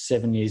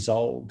 7 years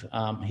old,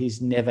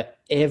 he's never,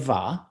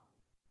 ever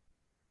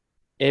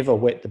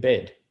wet the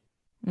bed.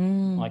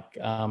 Like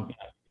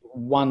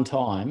one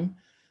time,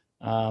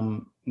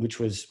 which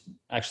was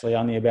actually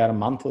only about a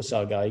month or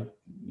so ago,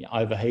 he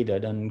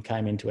overheated and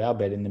came into our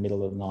bed in the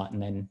middle of the night,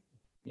 and then,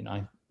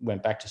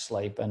 went back to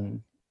sleep,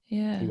 and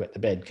he wet the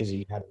bed because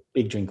he had a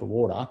big drink of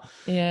water,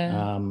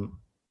 in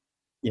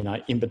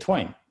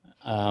between.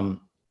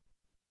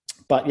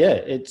 But yeah,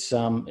 it's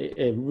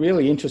a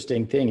really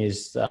interesting thing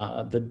is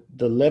the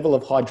level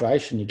of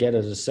hydration you get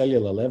at a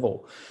cellular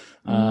level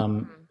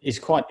is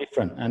quite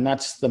different, and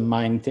that's the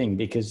main thing,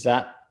 because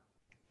that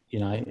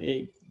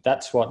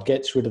that's what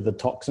gets rid of the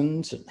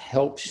toxins. It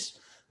helps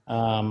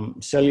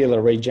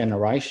cellular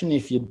regeneration.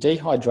 If you're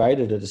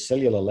dehydrated at a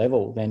cellular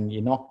level, then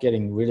you're not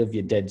getting rid of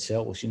your dead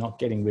cells. You're not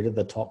getting rid of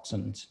the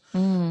toxins,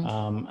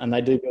 and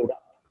they do build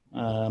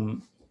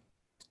up.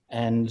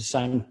 And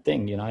same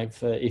thing,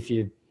 if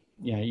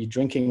you're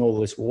drinking all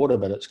this water,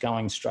 but it's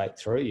going straight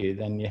through you,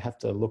 then you have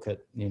to look at,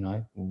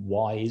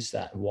 why is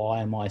that?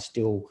 Why am I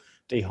still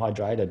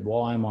dehydrated?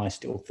 Why am I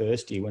still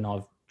thirsty when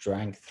I've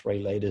drank 3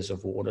 liters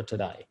of water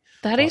today?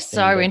 That is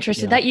so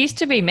interesting. That used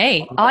to be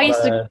me. I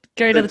used to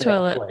go to the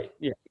toilet.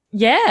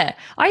 Yeah.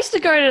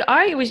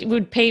 I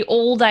would pee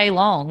all day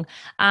long,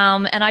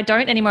 and I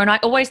don't anymore. And I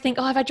always think,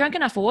 have I drunk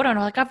enough water? And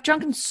I'm like, I've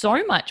drunken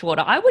so much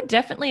water. I would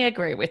definitely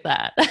agree with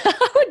that.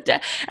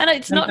 And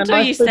it's not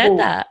until you said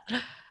that.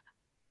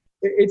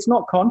 It's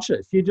not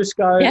conscious. You just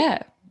go,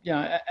 and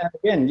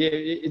again,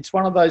 it's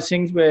one of those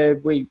things where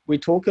we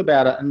talk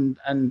about it,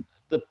 and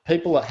the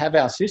people that have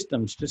our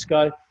systems just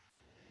go,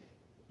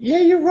 yeah,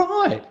 you're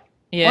right.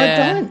 I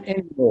don't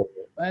anymore.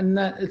 And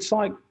it's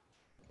like,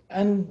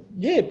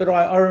 but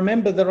I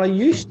remember that I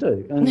used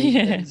to. And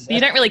you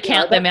don't really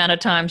count the amount of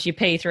times you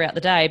pee throughout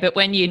the day, but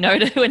when you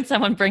notice, when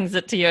someone brings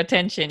it to your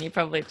attention, you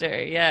probably do.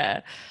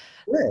 Yeah.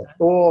 Yeah.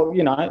 Or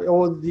you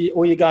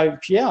go,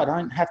 I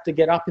don't have to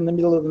get up in the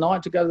middle of the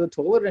night to go to the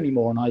toilet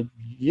anymore. And I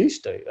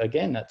used to.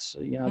 Again, that's,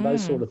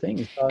 those sort of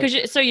things.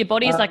 So your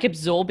body is like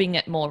absorbing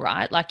it more,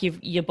 right? Like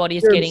your body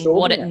is getting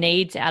what it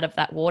needs out of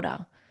that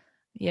water.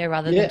 Yeah,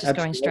 rather than just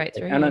going straight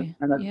through. And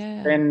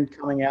it's then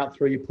coming out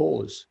through your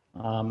pores,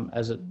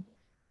 as it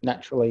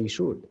naturally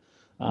should.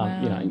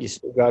 You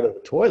still go to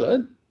the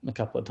toilet a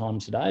couple of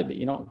times a day, but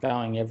you're not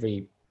going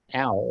every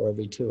hour or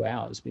every 2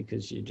 hours,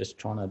 because you're just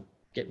trying to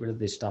get rid of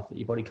this stuff that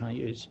your body can't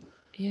use.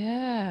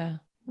 Yeah.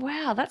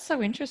 Wow, that's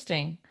so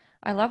interesting.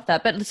 I love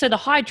that. But so the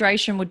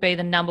hydration would be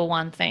the number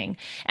one thing.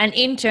 And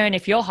in turn,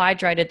 if you're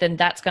hydrated, then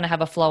that's going to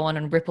have a flow on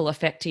and ripple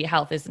effect to your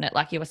health, isn't it?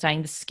 Like you were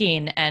saying, the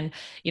skin and,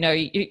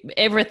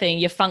 everything,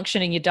 your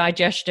functioning, your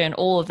digestion,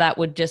 all of that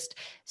would just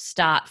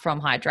start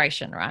from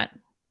hydration, right?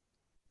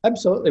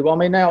 Absolutely. Well, I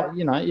mean, now,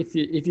 if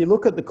you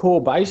look at the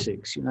core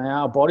basics,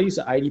 our bodies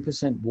are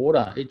 80%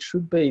 water. It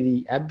should be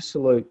the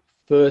absolute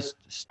first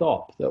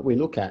stop that we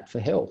look at for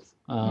health.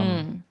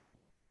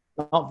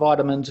 Not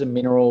vitamins and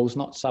minerals,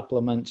 not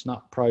supplements,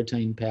 not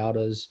protein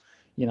powders.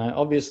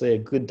 Obviously a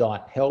good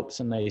diet helps,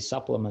 and these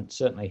supplements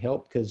certainly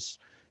help, because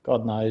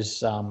God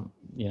knows,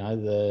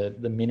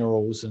 the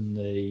minerals and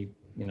the,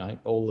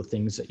 all the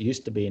things that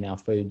used to be in our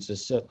foods are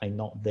certainly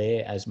not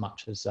there as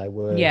much as they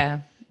were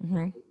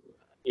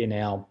in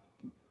our,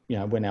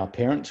 when our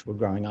parents were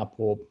growing up,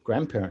 or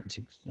grandparents,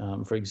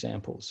 for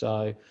example.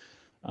 So,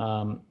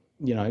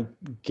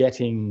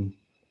 getting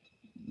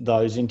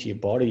those into your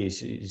body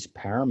is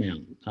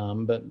paramount.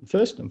 But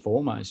first and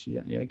foremost,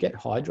 get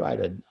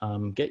hydrated,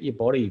 get your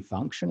body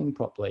functioning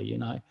properly.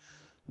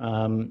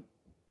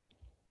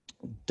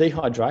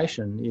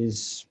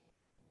 Dehydration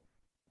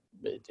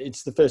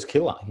it's the first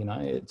killer.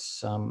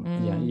 It's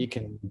you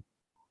can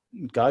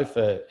go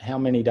for how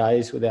many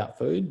days without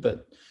food,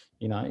 but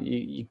you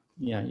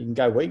can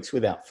go weeks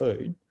without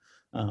food,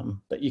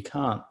 but you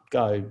can't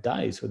go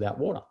days without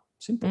water.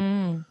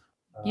 Simple.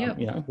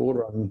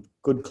 Water and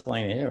good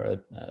clean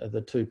air are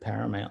the two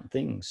paramount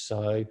things.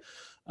 So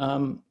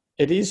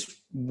it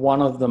is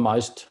one of the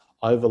most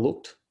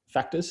overlooked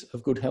factors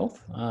of good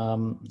health,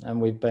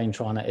 and we've been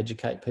trying to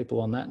educate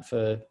people on that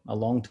for a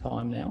long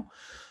time now.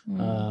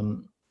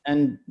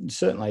 And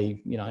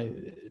certainly,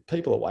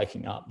 people are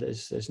waking up.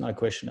 There's no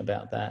question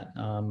about that.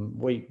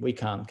 We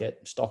can't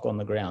get stock on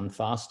the ground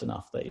fast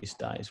enough these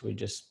days. We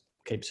just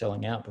keep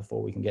selling out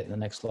before we can get the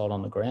next lot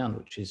on the ground,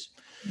 which is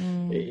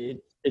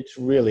it's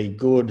really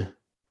good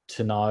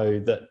to know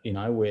that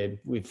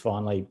we're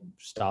finally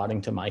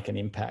starting to make an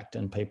impact,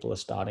 and people are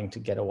starting to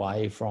get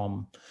away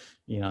from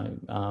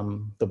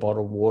the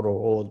bottled water,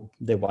 or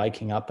they're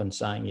waking up and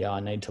saying,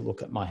 I need to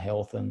look at my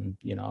health, and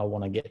I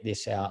want to get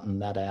this out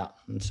and that out,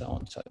 and so on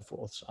and so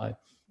forth. So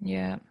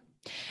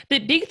The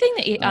big thing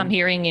that I'm Um,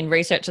 hearing in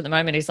research at the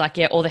moment is like,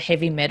 yeah, all the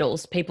heavy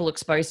metals. People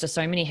exposed to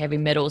so many heavy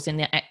metals in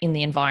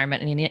the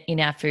environment and in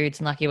our foods,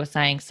 and like you were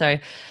saying, so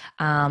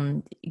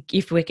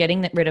if we're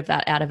getting rid of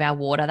that out of our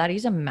water, that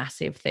is a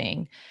massive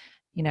thing.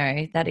 You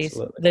know, that is,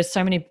 Absolutely. there's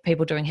so many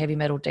people doing heavy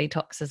metal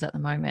detoxes at the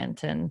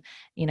moment. And,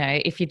 you know,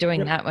 if you're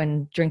doing Yep. that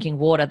when drinking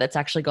water that's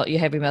actually got your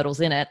heavy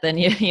metals in it, then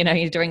you know,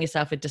 you're doing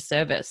yourself a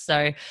disservice.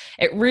 So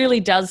it really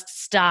does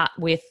start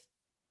with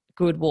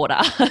good water.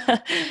 Yeah,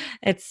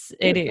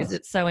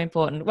 It's so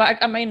important. Well,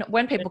 I mean,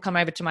 when people come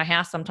over to my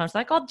house, sometimes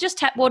like, oh, just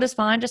tap water's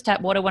fine, just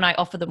tap water. When I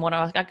offer them water,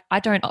 I was like, I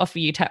don't offer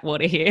you tap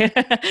water here.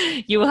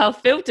 You will have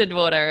filtered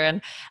water.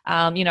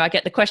 And you know, I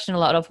get the question a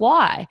lot of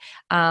why.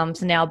 So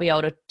now I'll be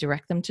able to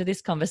direct them to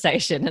this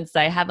conversation and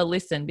say, have a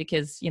listen,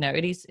 because you know,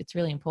 it's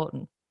really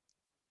important.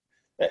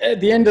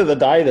 At the end of the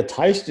day, the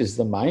taste is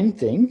the main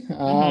thing.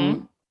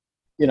 Mm-hmm.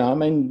 You know, I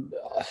mean,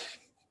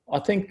 I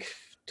think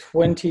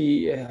 20,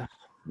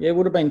 yeah, it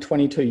would have been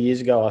 22 years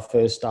ago I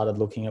first started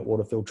looking at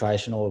water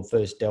filtration, or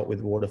first dealt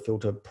with water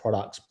filter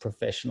products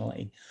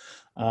professionally.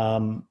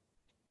 And,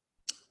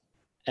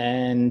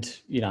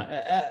 you know,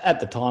 at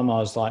the time I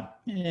was like,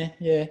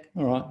 yeah,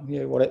 all right,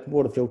 yeah,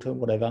 water filter,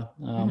 whatever.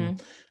 Mm-hmm.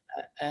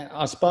 And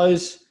I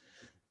suppose,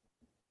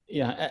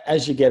 you know,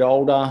 as you get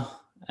older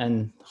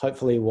and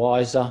hopefully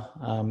wiser,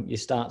 you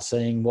start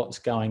seeing what's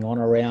going on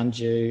around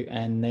you,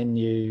 and then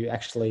you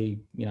actually,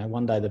 you know,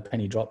 one day the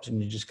penny drops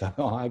and you just go,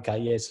 oh, okay,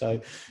 yeah, so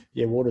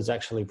yeah, water's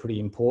actually pretty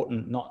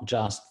important, not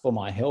just for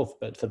my health,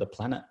 but for the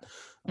planet.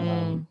 You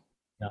know,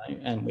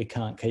 and we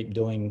can't keep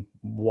doing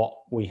what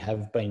we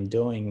have been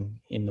doing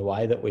in the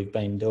way that we've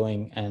been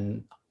doing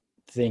and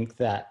think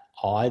that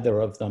either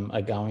of them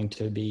are going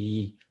to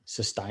be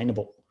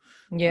sustainable.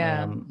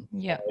 Yeah.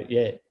 Yeah. So,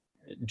 yeah,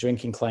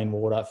 drinking clean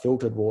water,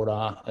 filtered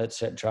water,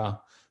 etc.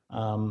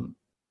 You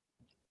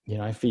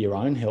know, for your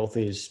own health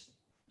is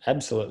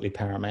absolutely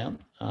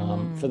paramount.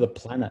 For the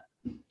planet,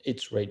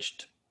 it's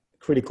reached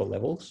critical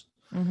levels.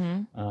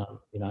 Mm-hmm.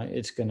 You know,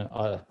 it's going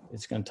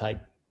to take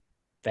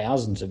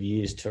thousands of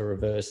years to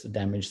reverse the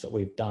damage that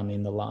we've done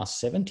in the last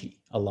 70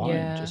 alone,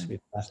 Yeah. just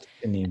with plastic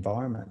in the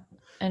environment.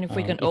 And if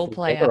we can If all we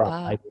play our ever are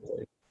part. able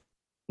to.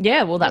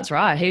 Yeah, well, Yep. that's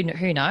right.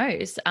 Who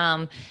knows?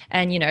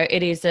 And you know,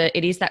 it is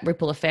that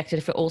ripple effect.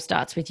 If it all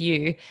starts with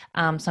you,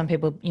 some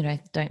people, you know,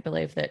 don't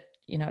believe that,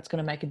 you know, it's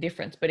going to make a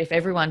difference. But if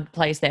everyone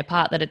plays their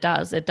part, that it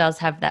does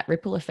have that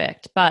ripple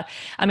effect. But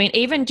I mean,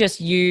 even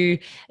just you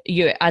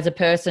as a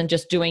person,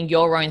 just doing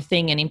your own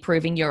thing and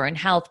improving your own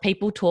health,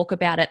 people talk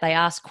about it, they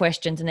ask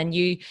questions, and then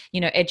you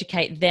know,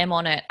 educate them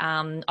on it.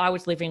 I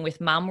was living with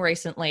mum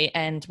recently,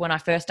 and when I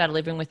first started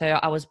living with her,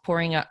 I was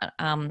pouring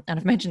and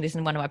I've mentioned this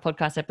in one of my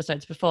podcast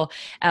episodes before.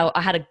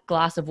 I had a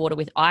glass of water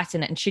with ice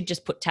in it, and she'd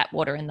just put tap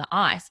water in the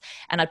ice,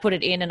 and I put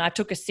it in, and I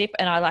took a sip,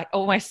 and I like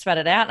almost spat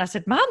it out, and I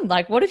said, Mum,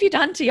 like, what have you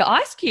done to your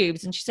ice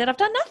cubes? And she said, I've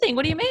done nothing.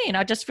 What do you mean?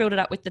 I just filled it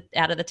up with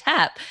out of the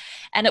tap.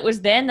 And it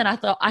was then that I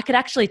thought I could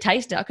actually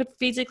taste it. I could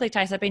physically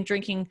taste it. I've been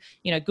drinking,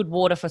 you know, good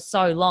water for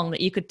so long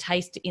that you could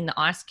taste it in the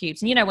ice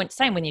cubes. And you know,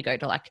 when you go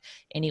to like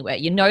anywhere,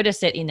 you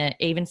notice it in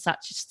even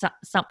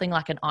something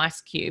like an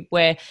ice cube,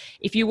 where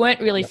if you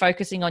weren't really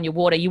focusing on your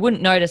water, you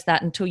wouldn't notice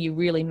that until you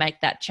really make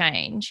that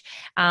change.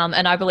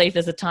 And I believe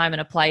there's a time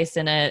and a place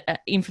and a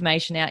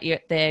information out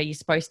there. You're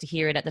supposed to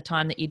hear it at the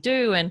time that you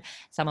do. And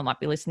someone might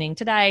be listening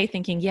today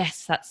thinking,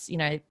 yes, that's, you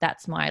know,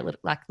 that's my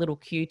little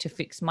cue to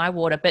fix my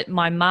water. But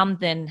my mum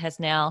then has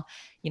now,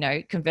 you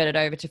know, converted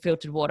over to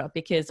filtered water,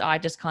 because I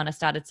just kind of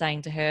started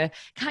saying to her,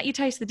 can't you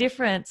taste the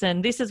difference?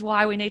 And this is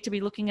why we need to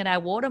be looking at our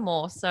water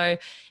more. So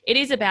it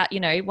is about, you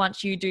know,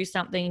 once you do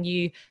something,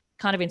 you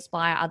kind of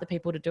inspire other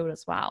people to do it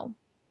as well.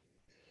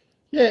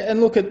 Yeah,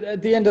 and look,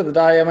 at the end of the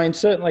day, I mean,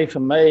 certainly for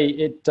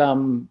me,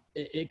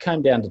 it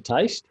came down to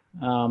taste.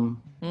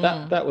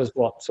 That was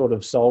what sort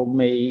of sold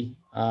me.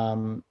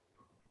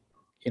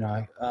 You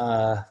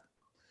know,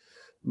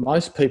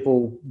 most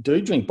people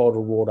do drink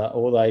bottled water,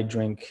 or they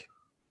drink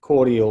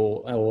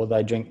cordial, or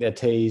they drink their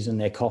teas and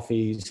their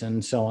coffees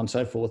and so on and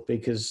so forth,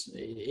 because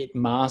it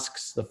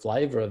masks the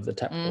flavour of the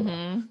tap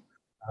water.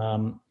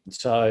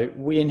 So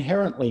we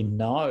inherently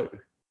know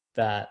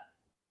that,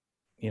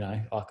 you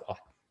know,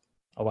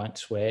 I won't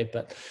swear,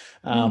 but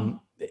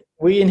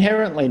we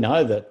inherently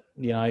know that,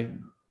 you know,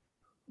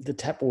 the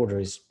tap water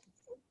is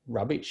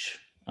rubbish.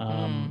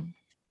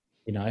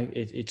 You know,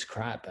 it's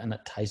crap and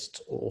it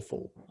tastes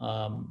awful.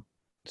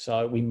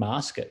 So we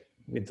mask it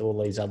with all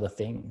these other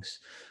things.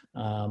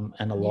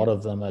 And a lot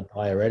of them are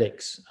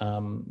diuretics.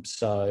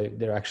 So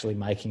they're actually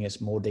making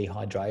us more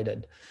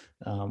dehydrated,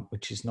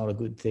 which is not a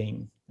good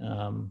thing.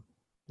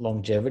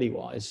 Longevity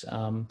wise.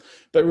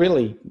 But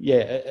really,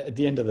 yeah, at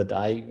the end of the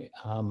day,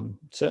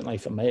 certainly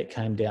for me, it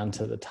came down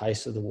to the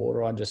taste of the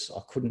water. I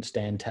couldn't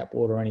stand tap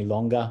water any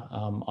longer.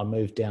 I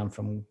moved down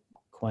from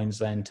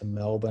Queensland to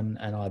Melbourne,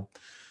 and I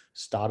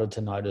started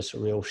to notice a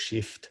real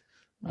shift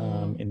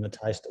in the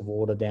taste of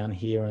water down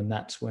here. And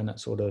that's when it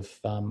sort of,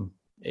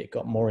 it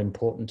got more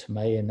important to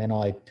me. And then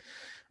I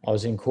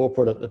was in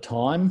corporate at the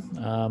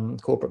time,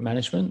 corporate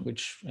management,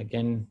 which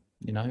again,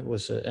 it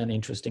was an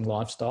interesting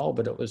lifestyle,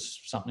 but it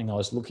was something I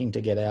was looking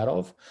to get out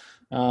of.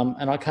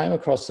 And I came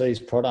across these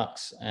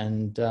products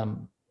and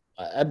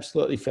I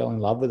absolutely fell in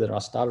love with it. I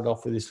started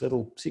off with this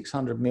little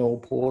 600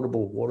 ml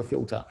portable water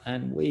filter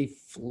and we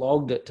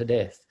flogged it to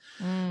death.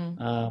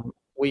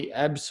 We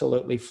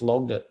absolutely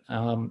flogged it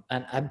and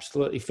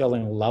absolutely fell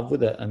in love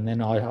with it. And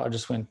then I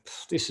just went,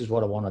 this is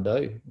what I want to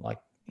do, like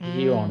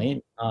here on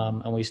in.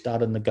 And we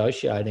started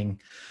negotiating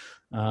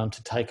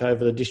to take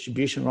over the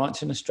distribution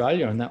rights in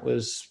Australia. And that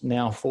was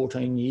now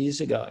 14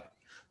 years ago.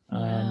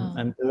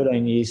 And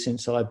 13 years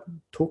since I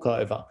took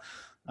over.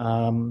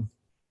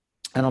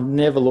 And I've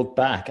never looked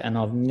back, and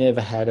I've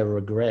never had a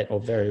regret, or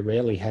very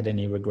rarely had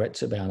any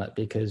regrets about it,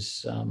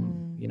 because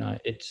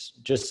it's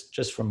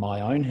just from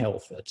my own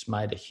health, it's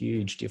made a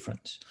huge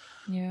difference.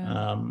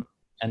 And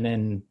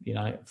then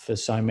for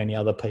so many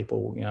other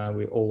people,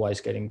 we're always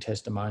getting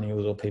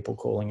testimonials or people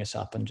calling us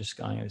up and just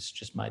going, it's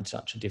just made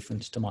such a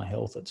difference to my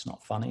health, it's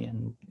not funny.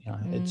 And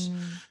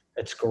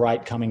it's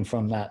great coming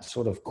from that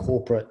sort of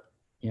corporate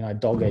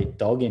dog eat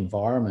dog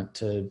environment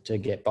to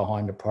get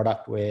behind a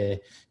product where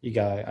you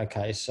go,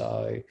 okay,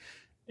 so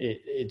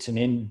it's an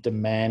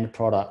in-demand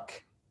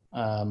product.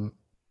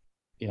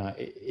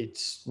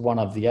 It's one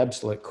of the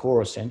absolute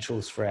core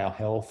essentials for our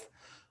health.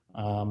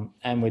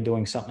 And we're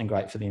doing something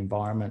great for the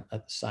environment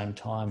at the same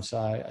time. So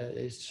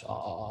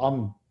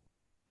I'm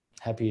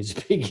happy as a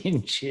pig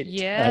in shit.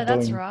 Yeah,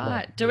 that's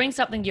right. Doing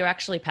something you're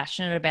actually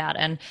passionate about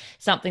and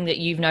something that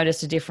you've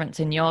noticed a difference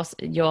in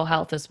your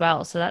health as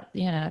well. So that,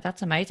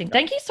 that's amazing.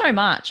 Thank you so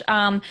much.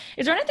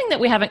 Is there anything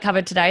that we haven't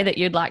covered today that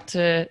you'd like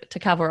to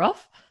cover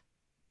off?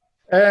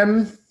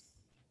 Have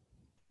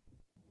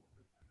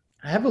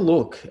a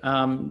look.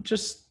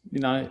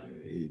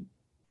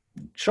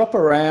 Shop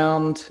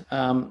around,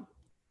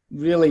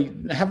 really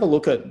have a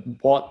look at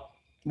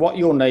what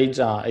your needs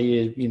are. Do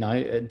you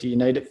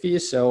need it for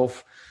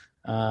yourself?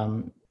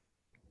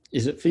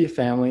 Is it for your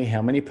family?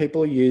 How many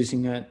people are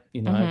using it?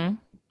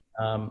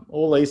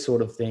 All these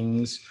sort of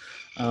things.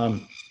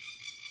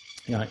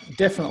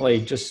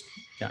 Definitely just,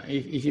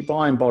 if you're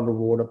buying bottled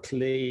water,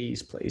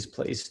 please, please,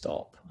 please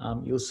stop.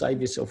 You'll save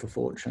yourself a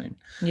fortune.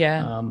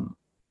 Yeah.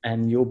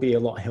 And you'll be a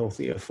lot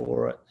healthier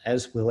for it,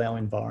 as will our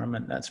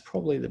environment. That's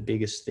probably the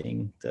biggest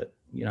thing that,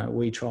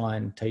 we try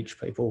and teach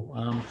people.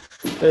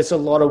 There's a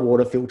lot of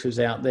water filters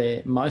out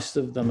there. Most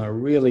of them are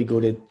really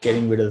good at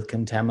getting rid of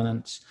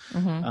contaminants.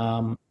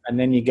 And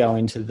then you go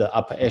into the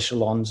upper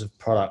echelons of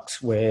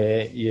products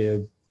where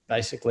you're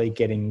basically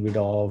getting rid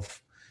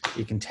of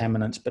your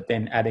contaminants, but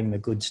then adding the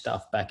good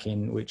stuff back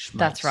in, which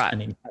makes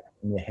an impact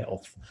on your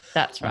health.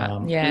 That's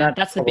right.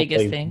 That's the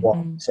biggest thing.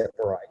 What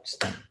separates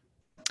them.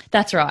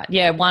 That's right.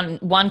 Yeah,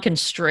 one can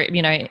strip,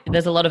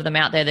 there's a lot of them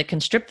out there that can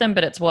strip them,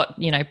 but it's what,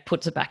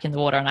 puts it back in the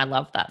water, and I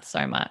love that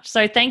so much.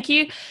 So thank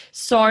you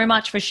so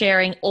much for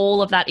sharing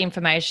all of that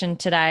information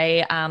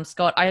today,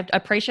 Scott. I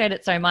appreciate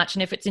it so much.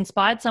 And if it's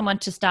inspired someone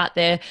to start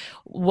their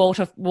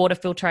water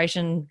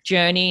filtration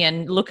journey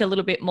and look a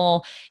little bit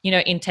more,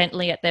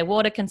 intently at their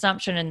water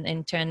consumption and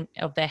in terms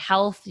of their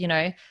health,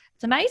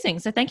 it's amazing.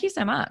 So thank you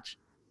so much.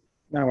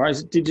 No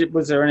worries.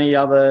 Was there any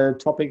other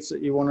topics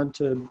that you wanted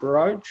to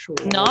broach? Or?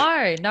 No,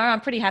 I'm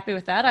pretty happy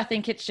with that. I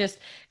think it's just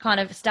kind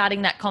of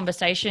starting that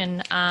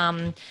conversation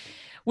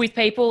with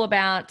people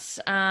about,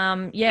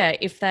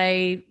 if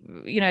they,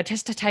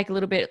 just to take a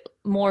little bit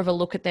more of a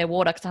look at their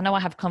water. Because I know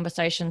I have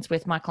conversations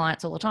with my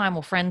clients all the time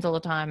or friends all the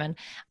time. And,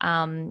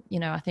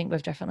 I think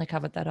we've definitely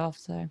covered that off.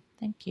 So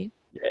thank you.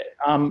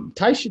 Yeah.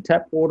 Taste your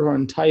tap water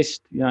and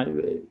taste,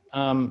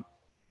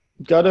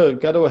 Go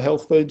to a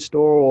health food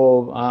store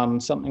or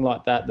something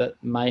like that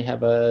may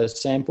have a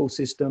sample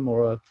system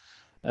or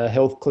a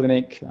health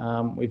clinic.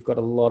 We've got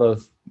a lot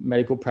of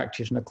medical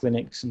practitioner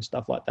clinics and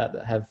stuff like that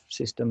have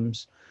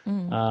systems.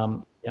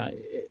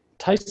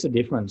 Taste the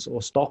difference,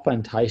 or stop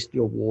and taste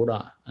your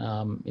water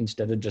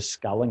instead of just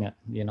sculling it.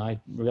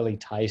 Really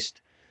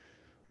taste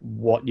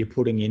what you're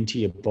putting into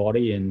your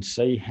body and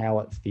see how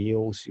it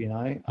feels.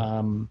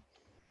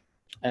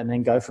 And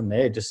then go from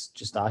there.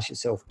 Just ask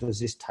yourself, does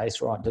this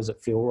taste right? Does it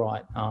feel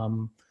right?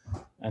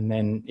 And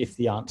then if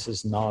the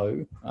answer's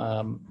no,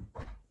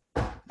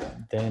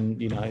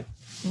 then,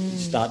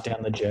 start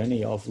down the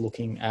journey of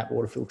looking at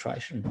water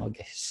filtration, I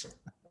guess.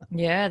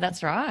 Yeah,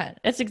 that's right.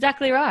 That's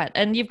exactly right.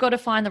 And you've got to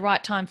find the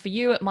right time for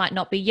you. It might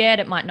not be yet.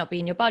 It might not be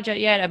in your budget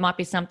yet. It might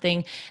be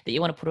something that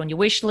you want to put on your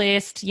wish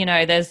list.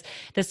 There's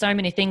so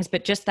many things,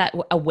 but just that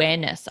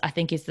awareness, I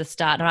think, is the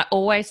start. And I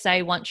always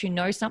say, once you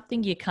know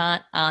something, you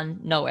can't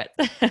unknow it.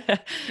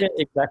 Yeah,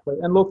 exactly.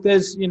 And look,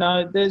 within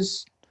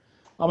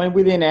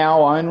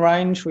our own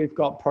range, we've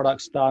got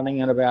products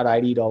starting at about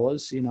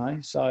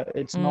 $80, so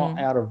it's not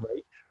out of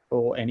reach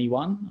for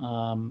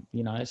anyone,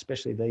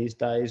 especially these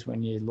days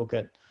when you look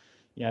at,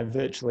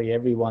 virtually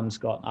everyone's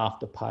got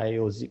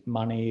Afterpay or Zip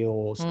Money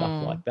or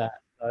stuff like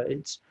that. So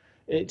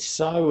it's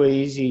so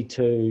easy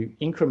to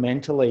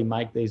incrementally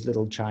make these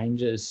little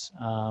changes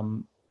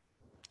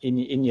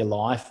in your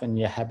life and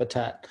your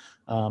habitat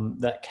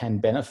that can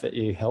benefit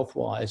you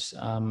health-wise.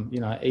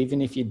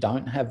 Even if you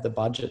don't have the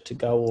budget to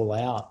go all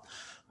out,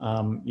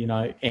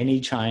 Any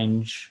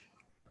change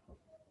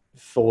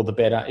for the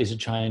better is a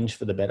change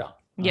for the better.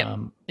 Yeah,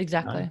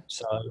 exactly.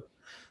 So,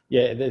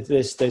 yeah,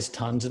 there's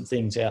tons of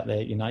things out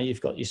there.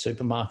 You've got your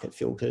supermarket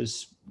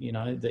filters,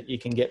 that you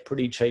can get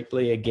pretty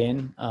cheaply.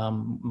 Again,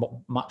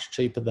 much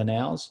cheaper than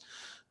ours.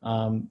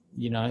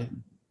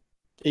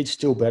 It's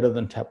still better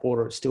than tap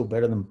water. It's still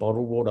better than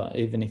bottled water,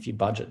 even if your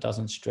budget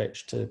doesn't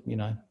stretch to,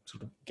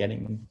 sort of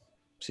getting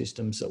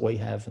systems that we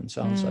have and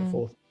so on and so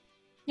forth.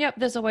 Yep,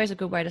 there's always a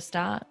good way to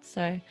start.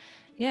 So,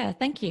 yeah,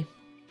 thank you.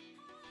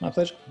 My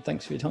pleasure.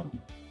 Thanks for your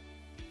time.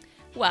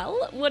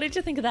 Well, what did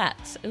you think of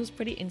that? It was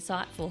pretty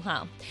insightful,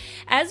 huh?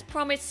 As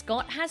promised,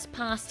 Scott has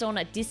passed on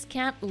a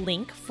discount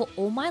link for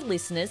all my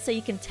listeners so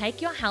you can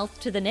take your health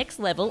to the next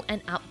level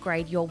and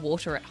upgrade your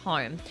water at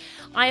home.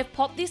 I have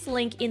popped this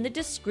link in the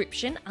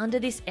description under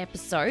this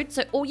episode,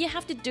 so all you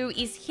have to do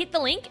is hit the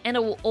link and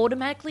it will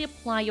automatically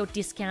apply your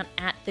discount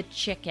at the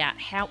checkout.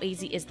 How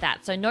easy is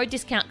that? So no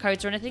discount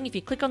codes or anything. If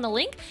you click on the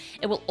link,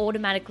 it will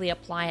automatically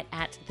apply it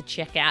at the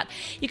checkout.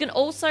 You can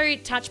also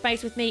touch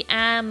base with me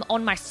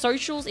on my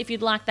socials if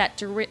you'd like that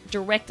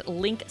direct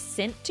link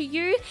sent to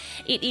you.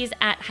 It is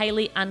at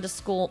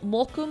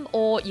Hayley_Morcombe,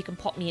 or you can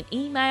pop me an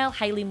email,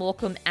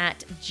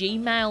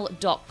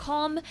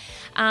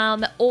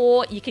 HayleyMorcombe@gmail.com,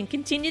 or you can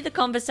continue the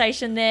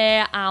conversation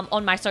there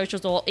on my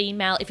socials or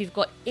email if you've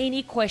got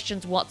any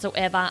questions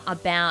whatsoever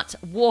about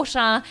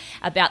water,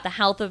 about the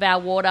health of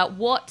our water.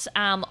 What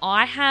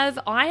I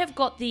have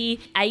got the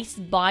Ace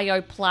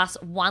Bio Plus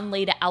 1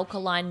 litre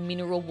alkaline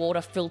mineral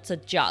water filter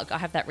jug. I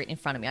have that written in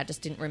front of me. I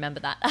just didn't remember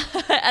that.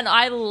 And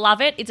I love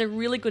it. It's a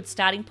really good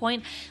starting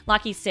point.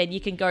 Like he said, you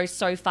can go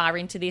so far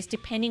into this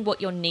depending what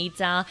your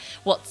needs are,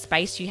 what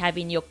space you have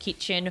in your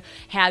kitchen,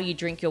 how you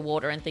drink your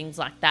water and things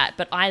like that.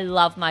 But I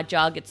love my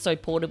jug. It's so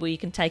portable. You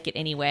can take it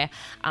anywhere.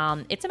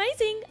 It's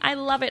amazing. I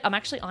love it. I'm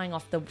actually eyeing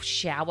off the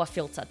shower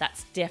filter.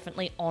 That's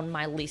definitely on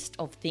my list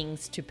of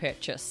things to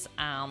purchase.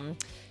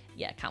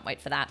 Yeah, can't wait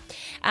for that.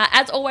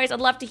 As always, I'd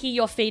love to hear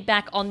your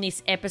feedback on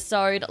this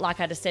episode. Like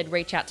I just said,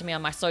 reach out to me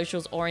on my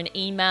socials or an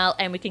email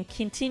and we can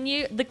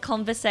continue the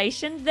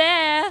conversation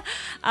there.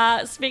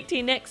 Speak to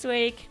you next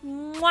week.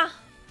 Mwah.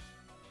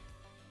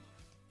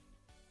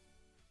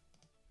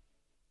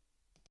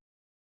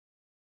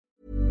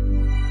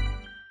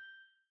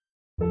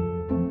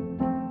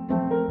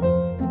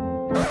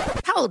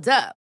 Hold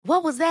up.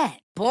 What was that?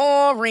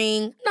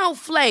 Boring. No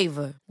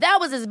flavor. That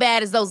was as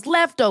bad as those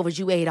leftovers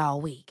you ate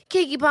all week.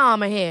 Keke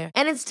Palmer here.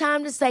 And it's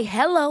time to say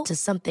hello to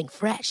something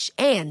fresh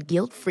and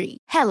guilt-free.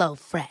 Hello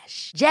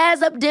Fresh.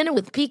 Jazz up dinner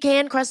with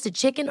pecan-crusted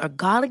chicken or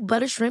garlic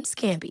butter shrimp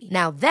scampi.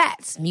 Now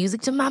that's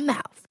music to my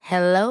mouth.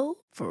 Hello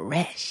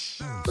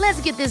Fresh.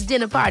 Let's get this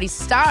dinner party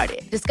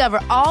started. Discover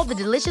all the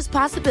delicious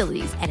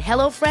possibilities at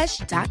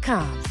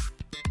HelloFresh.com.